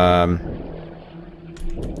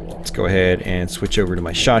 Let's go ahead and switch over to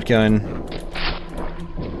my shotgun.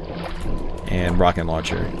 And rocket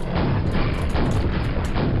launcher.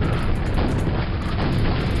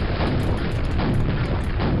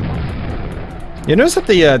 You notice that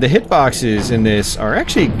the hitboxes in this are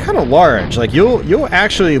actually kind of large. Like you'll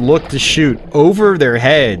actually look to shoot over their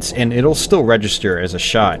heads and it'll still register as a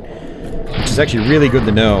shot, which is actually really good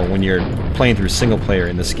to know when you're playing through single player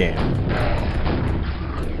in this game.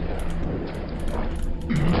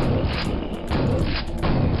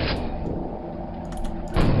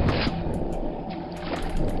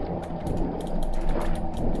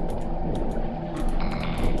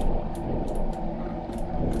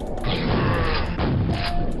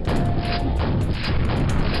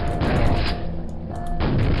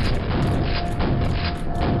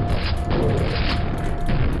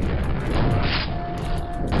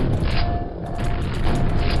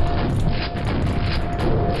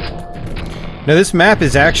 Now this map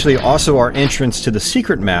is actually also our entrance to the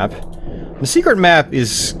secret map. The secret map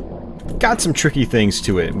is got some tricky things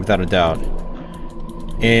to it, without a doubt.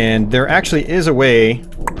 And there actually is a way,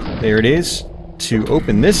 there it is, to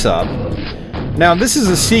open this up. Now this is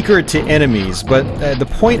a secret to enemies, but the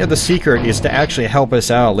point of the secret is to actually help us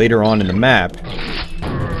out later on in the map.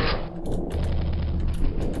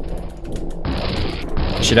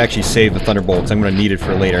 I should actually save the Thunderbolt, because I'm going to need it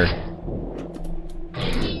for later.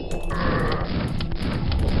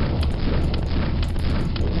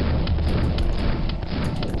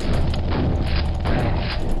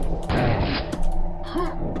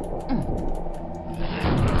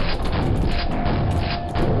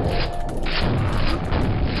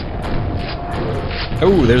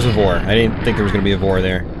 Oh, there's a Vor. I didn't think there was going to be a Vor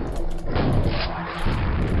there.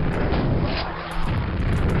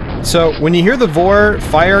 So, when you hear the Vor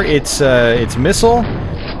fire its missile,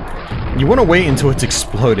 you want to wait until it's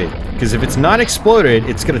exploded. Because if it's not exploded,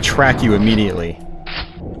 it's going to track you immediately.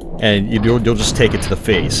 And you'll just take it to the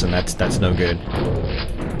face, and that's no good.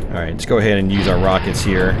 Alright, let's go ahead and use our rockets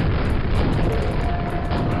here.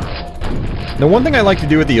 Now, one thing I like to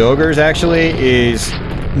do with the ogres, actually, is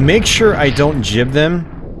make sure I don't jib them.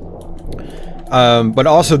 But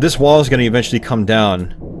also, this wall is going to eventually come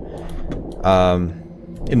down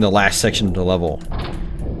in the last section of the level.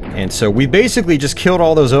 And so we basically just killed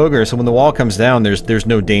all those ogres, so when the wall comes down, there's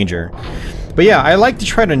no danger. But yeah, I like to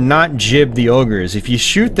try to not jib the ogres. If you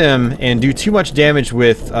shoot them and do too much damage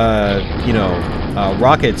with, you know,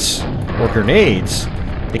 rockets or grenades,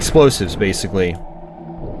 explosives, basically,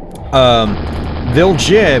 they'll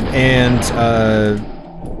jib and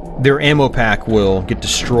their ammo pack will get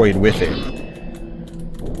destroyed with it.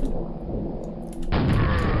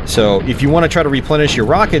 So if you want to try to replenish your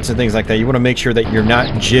rockets and things like that, you want to make sure that you're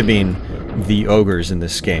not jibbing the ogres in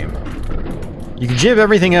this game. You can jib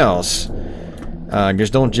everything else,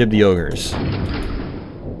 just don't jib the ogres.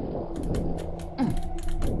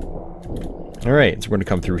 Alright, so we're going to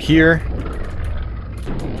come through here.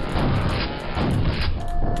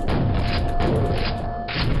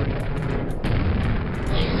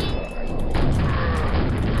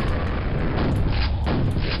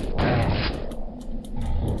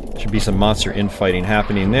 Be some monster infighting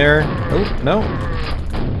happening there. Oh, no.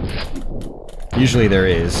 Usually there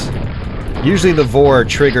is. Usually the Vor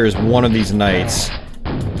triggers one of these knights.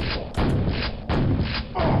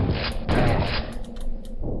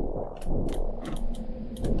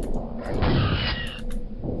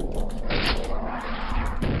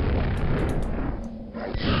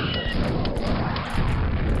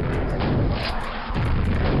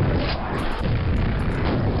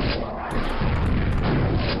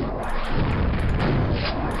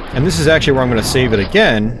 And this is actually where I'm going to save it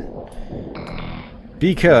again,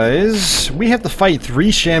 because we have to fight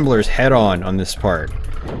 3 Shamblers head-on this part.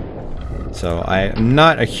 So I'm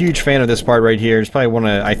not a huge fan of this part right here. It's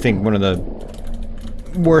probably I think one of the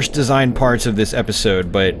worst designed parts of this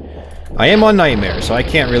episode, but I am on Nightmare, so I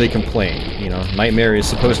can't really complain. You know, Nightmare is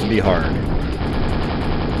supposed to be hard.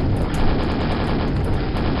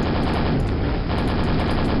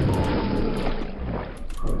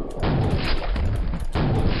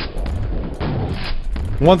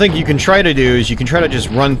 One thing you can try to do is you can try to just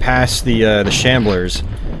run past the shamblers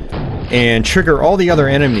and trigger all the other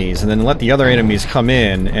enemies, and then let the other enemies come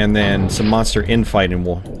in, and then some monster infighting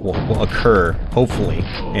will occur. Hopefully,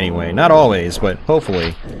 anyway. Not always, but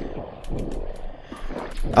hopefully.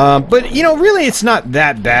 But, you know, really it's not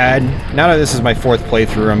that bad. Now that this is my 4th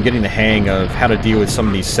playthrough, I'm getting the hang of how to deal with some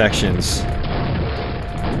of these sections.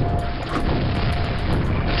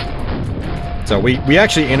 So we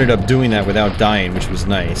actually ended up doing that without dying, which was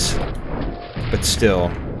nice. But still,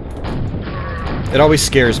 it always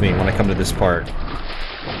scares me when I come to this part.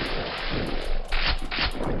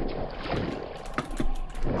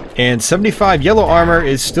 And 75 yellow armor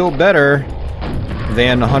is still better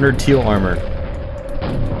than 100 teal armor.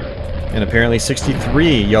 And apparently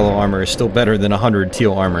 63 yellow armor is still better than 100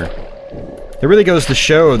 teal armor. It really goes to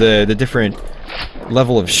show the different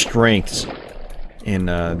level of strengths in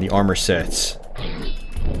the armor sets.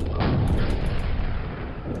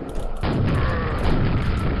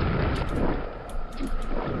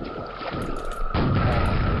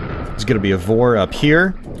 There's going to be a Vor up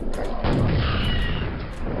here.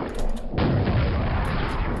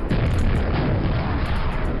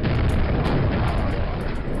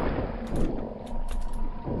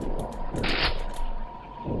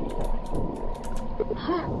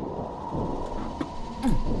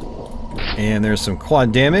 And there's some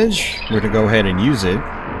quad damage. We're going to go ahead and use it.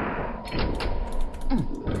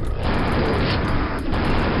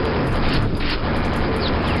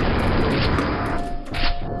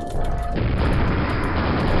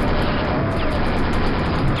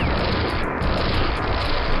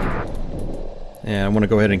 And I want to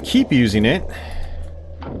go ahead and keep using it.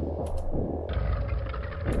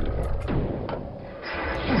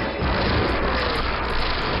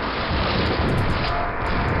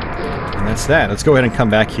 And that's that. Let's go ahead and come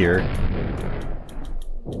back here.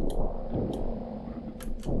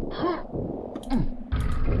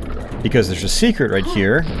 Because there's a secret right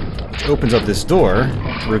here, which opens up this door,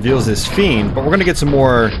 reveals this fiend, but we're going to get some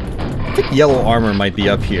more... I think yellow armor might be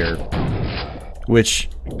up here. Which...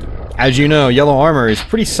 as you know, yellow armor is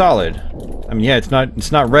pretty solid. I mean, yeah,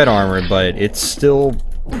 it's not red armor, but it's still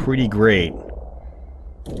pretty great.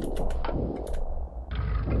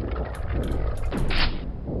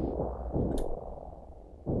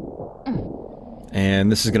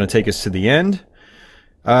 And this is going to take us to the end.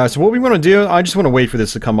 So what we want to do, I just want to wait for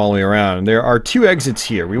this to come all the way around. There are 2 exits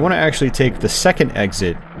here. We want to actually take the second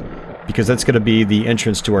exit, because that's going to be the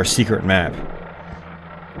entrance to our secret map.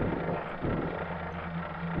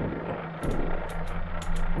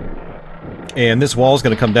 And this wall is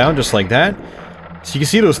going to come down just like that. So you can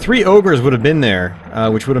see those 3 ogres would have been there,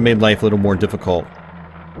 which would have made life a little more difficult.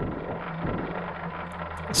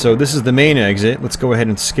 So this is the main exit. Let's go ahead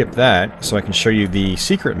and skip that so I can show you the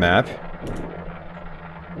secret map.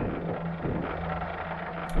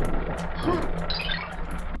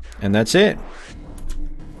 And that's it.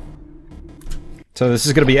 So this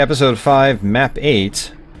is going to be episode 5, map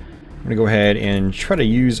 8. I'm going to go ahead and try to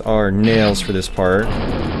use our nails for this part.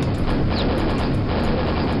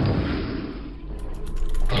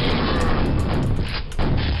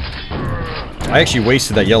 I actually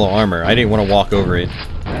wasted that yellow armor. I didn't want to walk over it.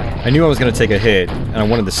 I knew I was going to take a hit, and I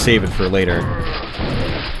wanted to save it for later.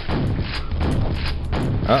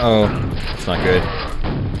 Uh-oh. That's not good.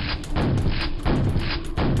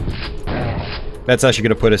 That's actually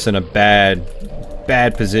going to put us in a bad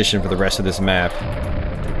position for the rest of this map.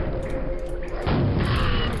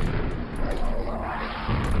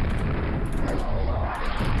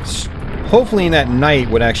 Hopefully that knight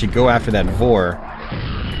would actually go after that Vor.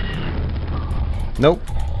 Nope.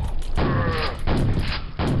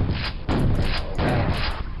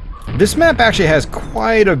 This map actually has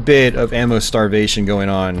quite a bit of ammo starvation going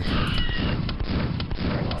on.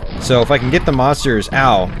 So if I can get the monsters...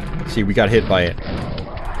 Ow. See, we got hit by it.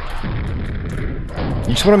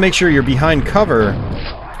 You just want to make sure you're behind cover,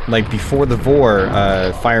 like before the Vor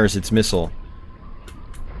fires its missile.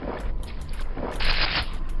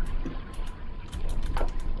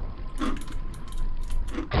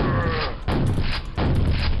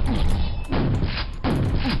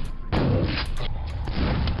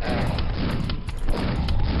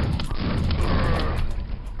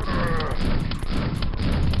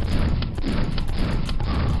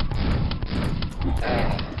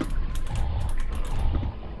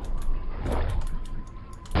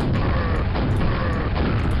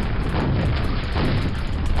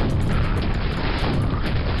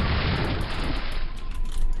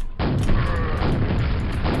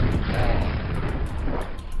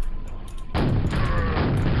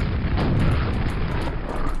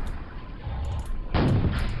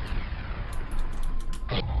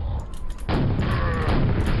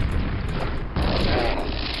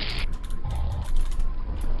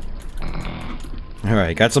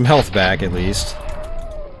 Alright, got some health back at least.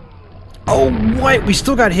 Oh, what? We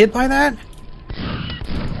still got hit by that?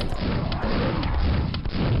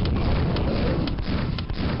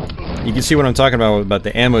 You can see what I'm talking about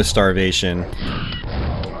the ammo starvation.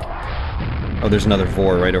 Oh, there's another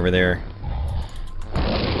Vor right over there.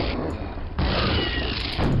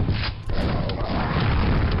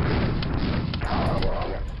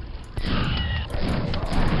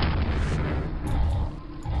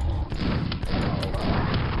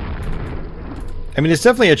 I mean, it's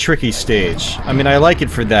definitely a tricky stage. I mean, I like it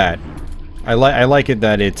for that. I like it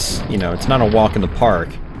that it's, you know, it's not a walk in the park.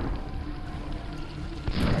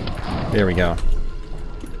 There we go.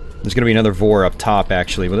 There's gonna be another Vor up top,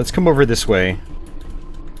 actually. But let's come over this way.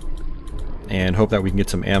 And hope that we can get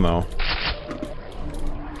some ammo.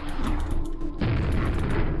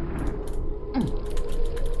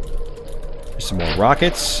 There's some more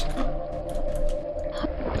rockets.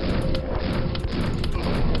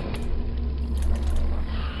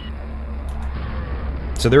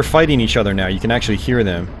 So they're fighting each other now. You can actually hear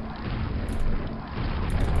them.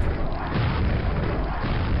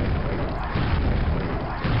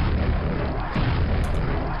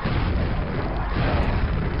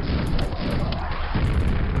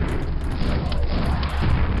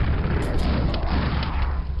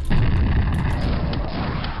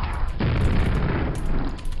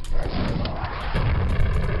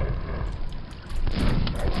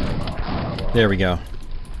 There we go.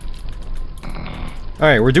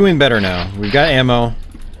 Alright, we're doing better now. We've got ammo.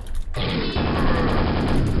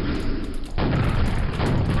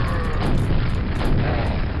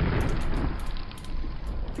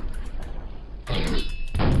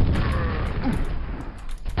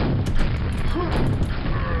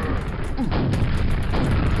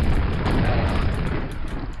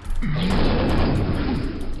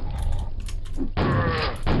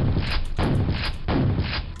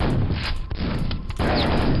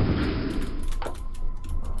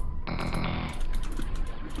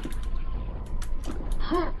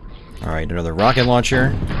 Alright, another rocket launcher.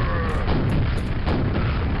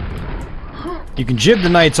 You can jib the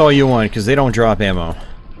knights all you want, because they don't drop ammo.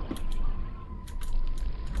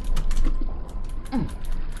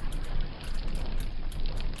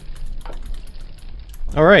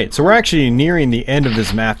 Alright, so we're actually nearing the end of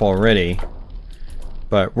this map already.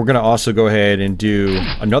 But we're going to also go ahead and do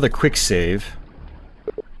another quick save.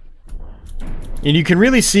 And you can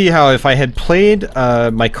really see how if I had played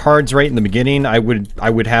my cards right in the beginning, I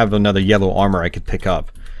would have another yellow armor I could pick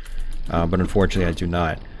up. But unfortunately I do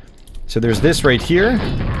not. So there's this right here,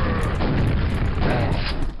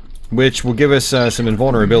 which will give us some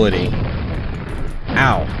invulnerability.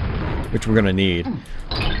 Ow! Which we're going to need.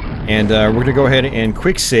 And we're going to go ahead and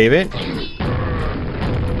quick save it.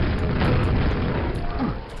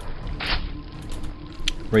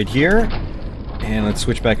 Right here. And let's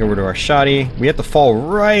switch back over to our shoddy. We have to fall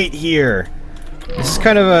right here. This is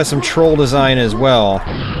kind of some troll design as well.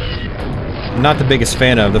 I'm not the biggest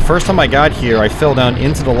fan of. The first time I got here, I fell down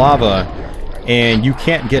into the lava, and you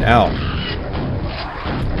can't get out.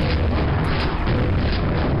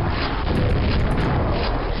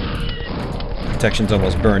 Protection's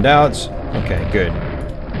almost burned out. Okay, good.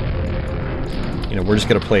 You know, we're just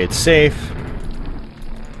gonna play it safe.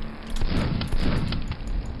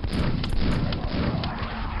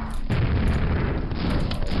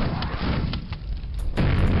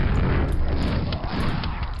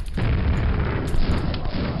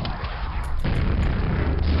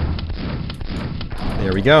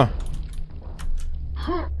 There we go.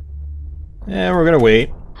 And we're gonna wait.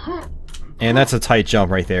 And that's a tight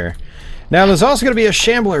jump right there. Now there's also gonna be a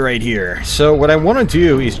shambler right here. So what I want to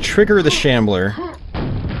do is trigger the shambler.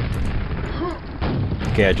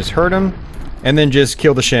 Okay, I just heard him. And then just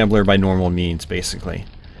kill the shambler by normal means, basically.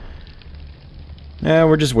 Now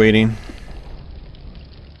we're just waiting.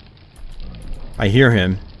 I hear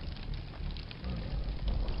him.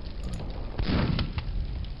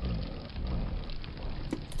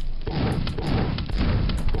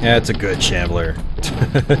 Yeah, it's a good shambler.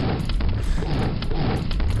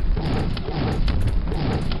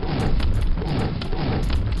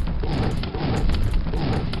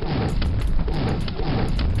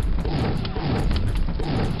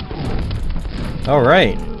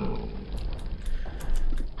 Alright.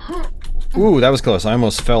 Ooh, that was close. I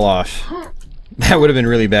almost fell off. That would have been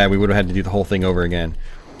really bad. We would have had to do the whole thing over again.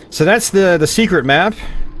 So that's the secret map.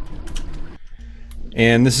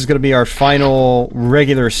 And this is going to be our final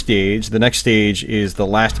regular stage. The next stage is the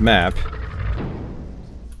last map.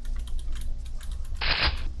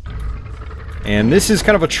 And this is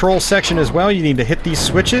kind of a troll section as well. You need to hit these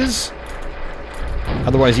switches.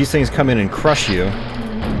 Otherwise, these things come in and crush you.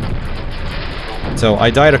 So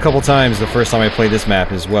I died a couple times the first time I played this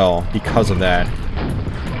map as well, because of that.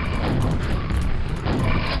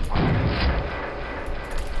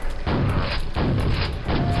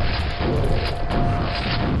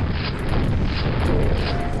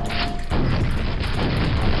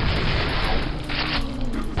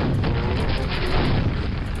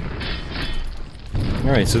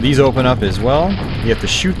 Alright, so these open up as well. You have to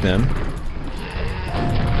shoot them.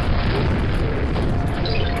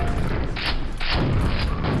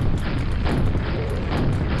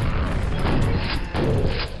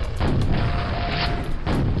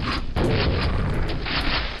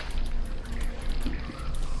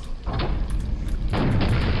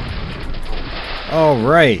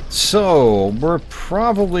 Alright, so we're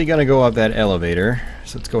probably going to go up that elevator.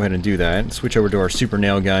 So let's go ahead and do that. Switch over to our super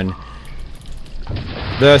nail gun.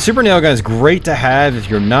 The super nail gun is great to have if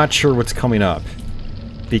you're not sure what's coming up,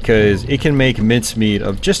 because it can make mincemeat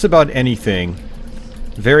of just about anything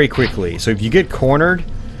very quickly. So if you get cornered,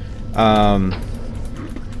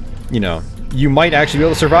 you know, you might actually be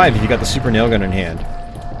able to survive if you got the super nail gun in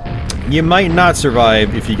hand. You might not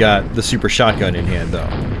survive if you got the super shotgun in hand,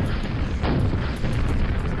 though.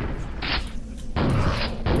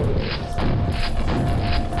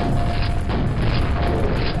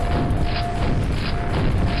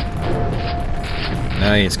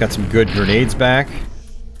 Nice, got some good grenades back.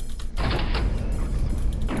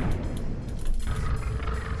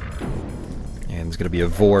 And there's gonna be a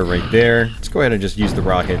Vor right there. Let's go ahead and just use the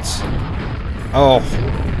rockets. Oh!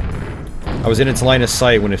 I was in its line of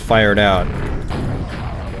sight when it fired out.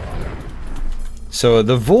 So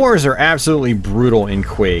the Vors are absolutely brutal in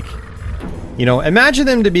Quake. You know, imagine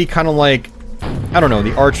them to be kind of like, I don't know,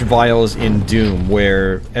 the Archviles in Doom,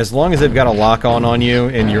 where as long as they've got a lock-on you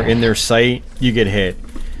and you're in their sight, you get hit.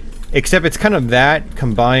 Except it's kind of that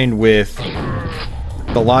combined with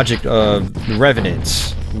the logic of the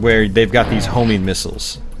Revenants, where they've got these homing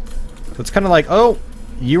missiles. So it's kind of like, oh,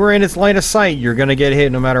 you were in its line of sight, you're gonna get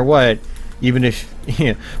hit no matter what, even if,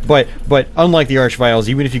 yeah, but unlike the Archviles,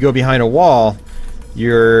 even if you go behind a wall,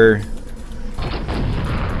 you're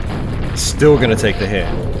still gonna take the hit.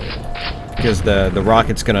 Because the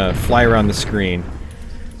rocket's gonna fly around the screen.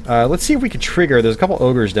 Let's see if we can trigger. There's a couple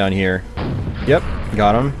ogres down here. Yep,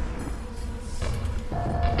 got them.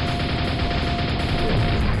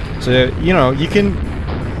 So, you know, you can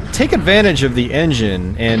take advantage of the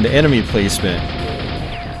engine and the enemy placement.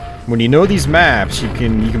 When you know these maps, you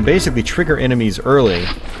can basically trigger enemies early.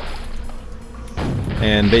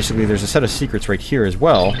 And basically there's a set of secrets right here as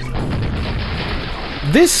well.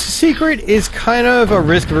 This secret is kind of a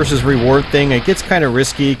risk versus reward thing. It gets kind of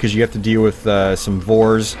risky because you have to deal with some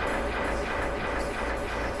Vors.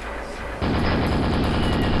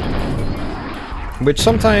 Which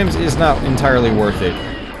sometimes is not entirely worth it.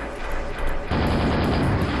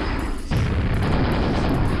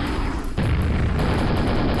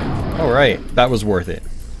 Alright, that was worth it.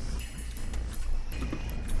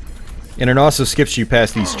 And it also skips you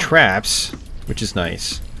past these traps, which is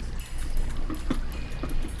nice.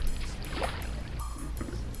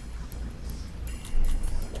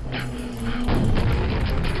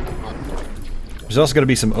 There's also going to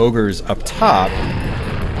be some ogres up top.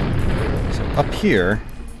 So up here,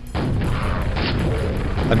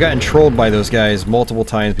 I've gotten trolled by those guys multiple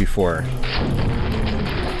times before.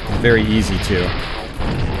 It's very easy to.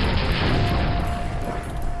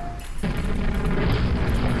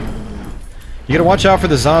 You gotta watch out for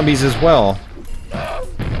the zombies as well.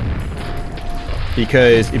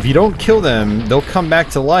 Because if you don't kill them, they'll come back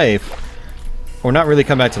to life. Or not really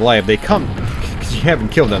come back to life, they come... because you haven't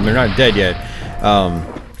killed them, they're not dead yet.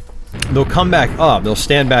 They'll come back up, they'll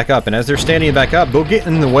stand back up, and as they're standing back up, they'll get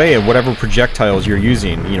in the way of whatever projectiles you're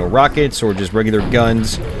using. You know, rockets or just regular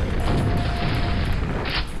guns.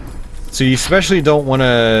 So you especially don't want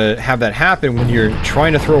to have that happen when you're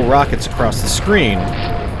trying to throw rockets across the screen,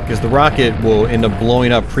 because the rocket will end up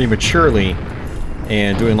blowing up prematurely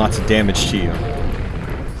and doing lots of damage to you.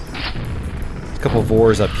 There's a couple of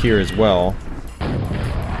Vors up here as well.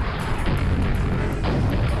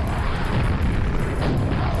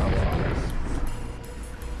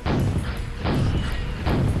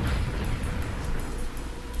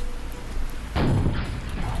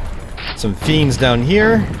 Some fiends down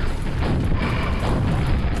here.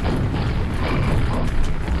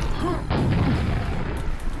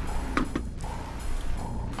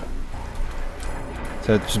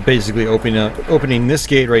 So it's basically opening this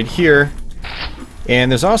gate right here.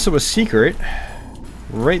 And there's also a secret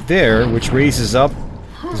right there, which raises up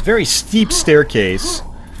this very steep staircase,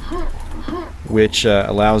 which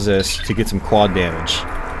allows us to get some quad damage.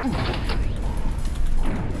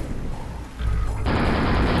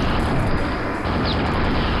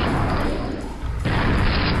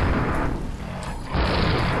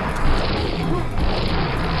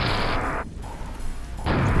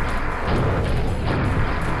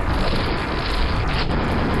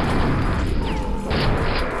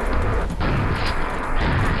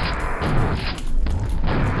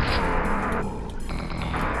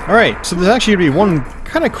 Alright, so there's actually going to be one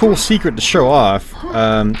kind of cool secret to show off.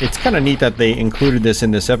 It's kind of neat that they included this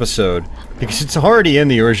in this episode, because it's already in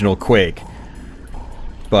the original Quake.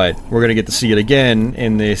 But we're going to get to see it again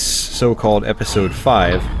in this so-called episode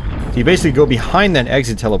 5. So you basically go behind that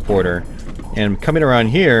exit teleporter, and coming around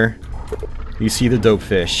here, you see the dope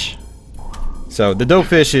fish. So the dope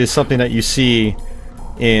fish is something that you see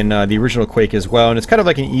in the original Quake as well, and it's kind of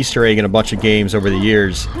like an Easter egg in a bunch of games over the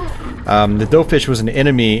years. The dopefish was an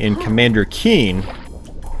enemy in Commander Keen,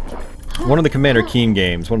 one of the Commander Keen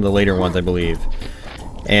games, one of the later ones, I believe.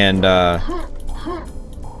 And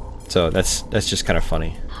so that's just kind of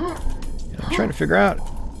funny. I'm trying to figure out.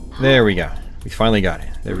 There we go. We finally got it.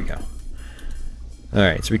 There we go. All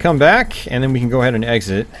right, so we come back, and then we can go ahead and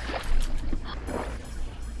exit.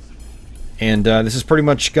 And this is pretty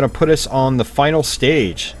much going to put us on the final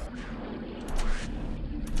stage.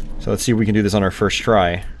 So let's see if we can do this on our first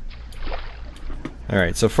try.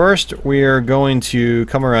 Alright, so first we're going to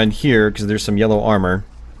come around here because there's some yellow armor.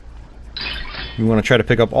 We want to try to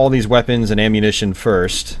pick up all these weapons and ammunition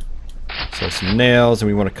first. So some nails, and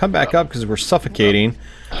we want to come back up because we're suffocating.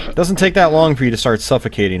 It doesn't take that long for you to start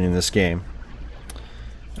suffocating in this game.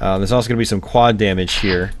 There's also going to be some quad damage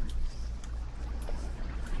here.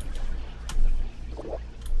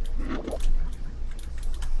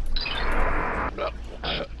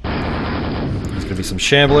 There's going to be some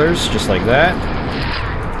shamblers, just like that.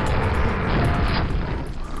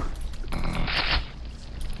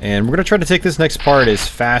 And we're going to try to take this next part as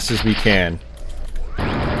fast as we can.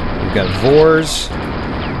 We've got Vors.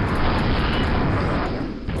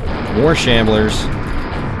 More Shamblers.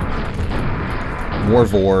 More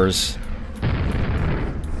Vors.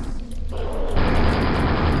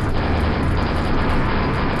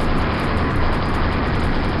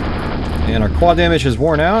 And our quad damage has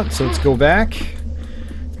worn out, so let's go back.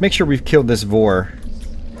 Make sure we've killed this Vor.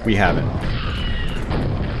 We haven't.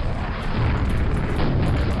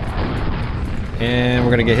 And we're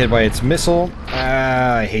gonna get hit by its missile.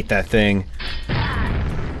 Ah, I hate that thing.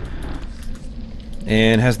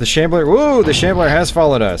 And has the Shambler... Whoa, the Shambler has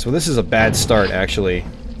followed us. Well, this is a bad start, actually.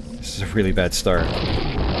 This is a really bad start.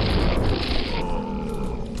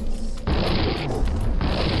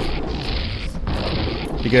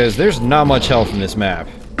 Because there's not much health in this map.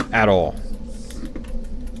 At all.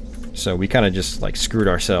 So we kind of just, like, screwed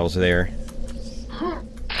ourselves there.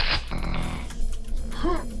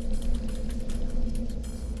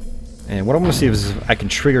 And what I want to see is if I can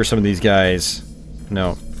trigger some of these guys.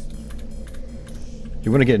 No.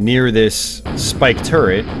 You want to get near this spike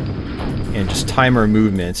turret and just time our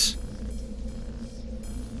movements.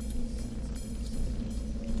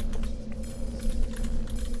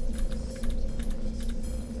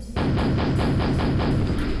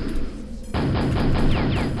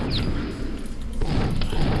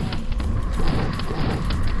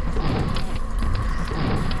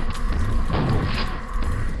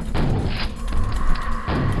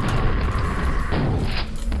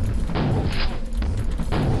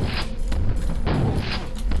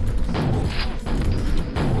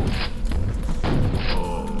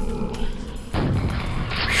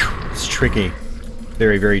 Tricky.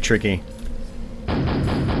 Very, very tricky.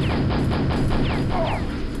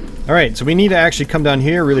 Alright, so we need to actually come down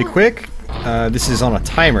here really quick. This is on a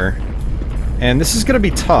timer. And this is going to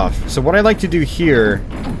be tough. So what I like to do here...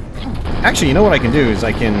 Actually, you know what I can do is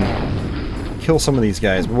I can kill some of these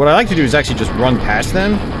guys. But what I like to do is actually just run past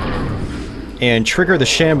them and trigger the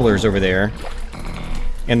Shamblers over there.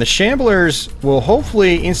 And the Shamblers will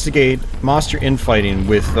hopefully instigate monster infighting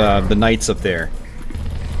with the Knights up there.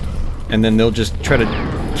 And then they'll just try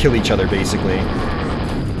to kill each other, basically.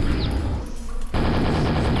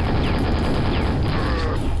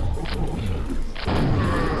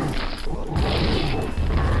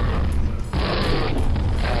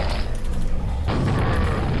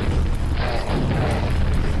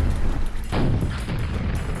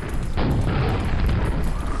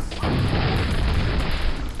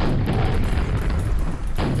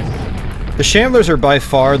 The Shamblers are by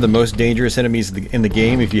far the most dangerous enemies in the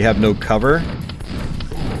game if you have no cover.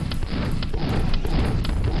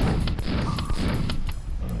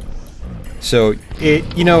 So,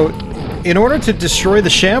 you know, in order to destroy the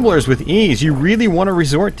Shamblers with ease, you really want to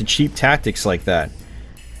resort to cheap tactics like that.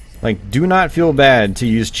 Like, do not feel bad to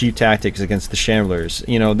use cheap tactics against the Shamblers.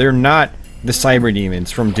 You know, they're not the cyber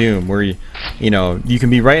demons from Doom, where you know, you can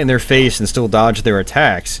be right in their face and still dodge their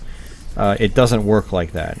attacks. It doesn't work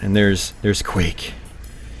like that. And there's Quake.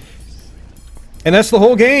 And that's the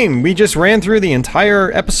whole game. We just ran through the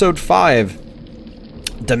entire episode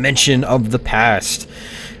 5, Dimension of the Past.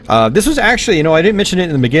 This was actually, you know, I didn't mention it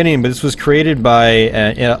in the beginning, but this was created by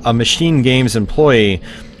a Machine Games employee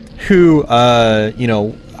who, you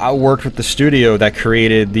know, worked with the studio that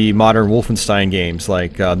created the modern Wolfenstein games,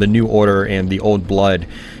 like the New Order and the Old Blood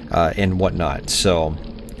and whatnot. So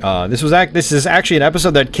this is actually an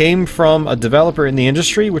episode that came from a developer in the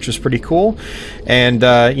industry, which was pretty cool. And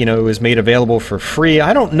you know, it was made available for free.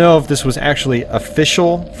 I don't know if this was actually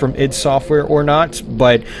official from id Software or not,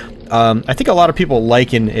 but I think a lot of people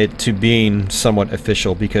liken it to being somewhat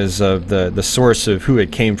official because of the source of who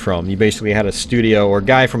it came from. You basically had a studio or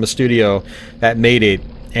guy from a studio that made it,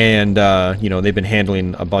 and you know, they've been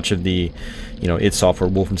handling a bunch of the, you know, id Software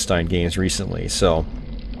Wolfenstein games recently. So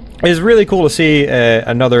it's really cool to see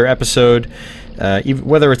another episode. Even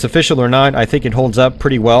whether it's official or not, I think it holds up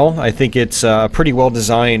pretty well. I think it's a pretty well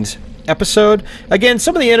designed episode. Again,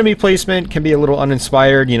 some of the enemy placement can be a little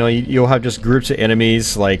uninspired. You know, you'll have just groups of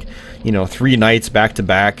enemies, like, you know, 3 knights back to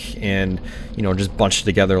back, and, you know, just bunched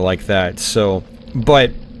together like that. So,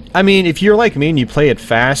 but I mean, if you're like me and you play it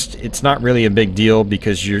fast, it's not really a big deal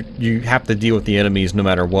because you have to deal with the enemies no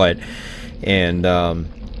matter what, and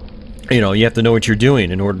you know, you have to know what you're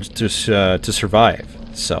doing in order to survive.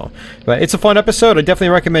 So, but it's a fun episode. I definitely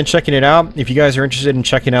recommend checking it out. If you guys are interested in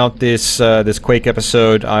checking out this this Quake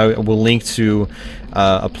episode, I will link to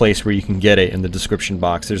a place where you can get it in the description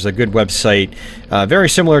box. There's a good website, very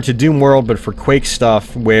similar to Doom World, but for Quake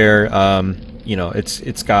stuff, where you know,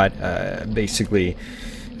 it's got basically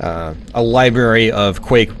a library of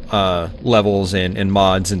Quake levels and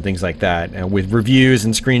mods and things like that, and with reviews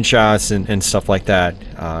and screenshots and stuff like that.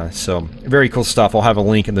 So very cool stuff. I'll have a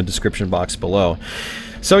link in the description box below.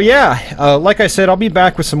 So yeah, like I said, I'll be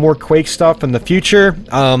back with some more Quake stuff in the future.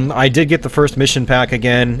 I did get the first mission pack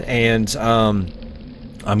again, and I'm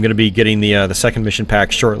going to be getting the second mission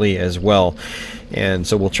pack shortly as well. And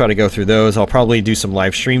so we'll try to go through those. I'll probably do some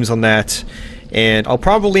live streams on that. And I'll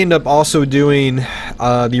probably end up also doing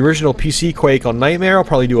the original PC Quake on Nightmare. I'll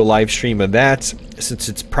probably do a live stream of that, since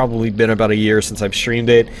it's probably been about a year since I've streamed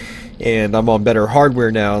it. And I'm on better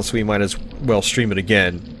hardware now, so we might as well stream it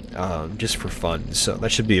again, just for fun. So that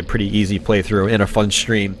should be a pretty easy playthrough and a fun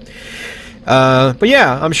stream. But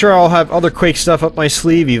yeah, I'm sure I'll have other Quake stuff up my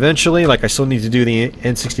sleeve eventually. Like, I still need to do the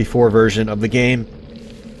N64 version of the game.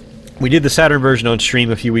 We did the Saturn version on stream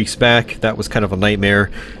a few weeks back. That was kind of a nightmare,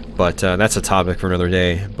 but that's a topic for another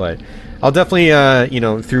day. But I'll definitely, you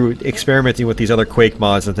know, through experimenting with these other Quake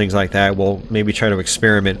mods and things like that, we'll maybe try to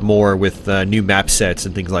experiment more with new map sets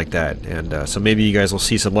and things like that. And so maybe you guys will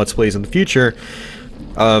see some Let's Plays in the future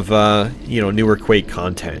of, you know, newer Quake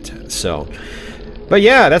content. So, but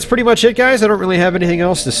yeah, that's pretty much it, guys. I don't really have anything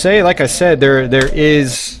else to say. Like I said, there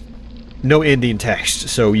is no ending text,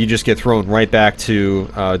 so you just get thrown right back to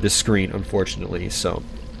this screen, unfortunately. So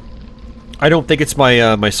I don't think it's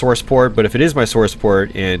my my source port, but if it is my source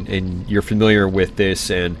port and you're familiar with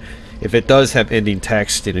this, and if it does have ending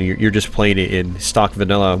text and you're just playing it in stock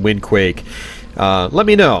vanilla WinQuake, let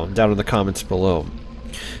me know down in the comments below.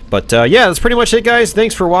 But yeah, that's pretty much it, guys.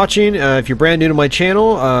 Thanks for watching. If you're brand new to my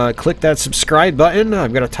channel, click that subscribe button.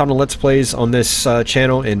 I've got a ton of Let's Plays on this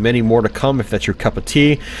channel and many more to come if that's your cup of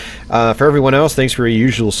tea. For everyone else, thanks for your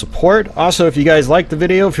usual support. Also, if you guys liked the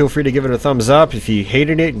video, feel free to give it a thumbs up. If you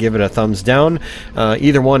hated it, give it a thumbs down.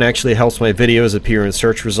 Either one actually helps my videos appear in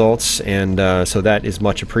search results, and so that is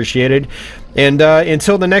much appreciated. And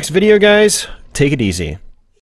until the next video, guys, take it easy.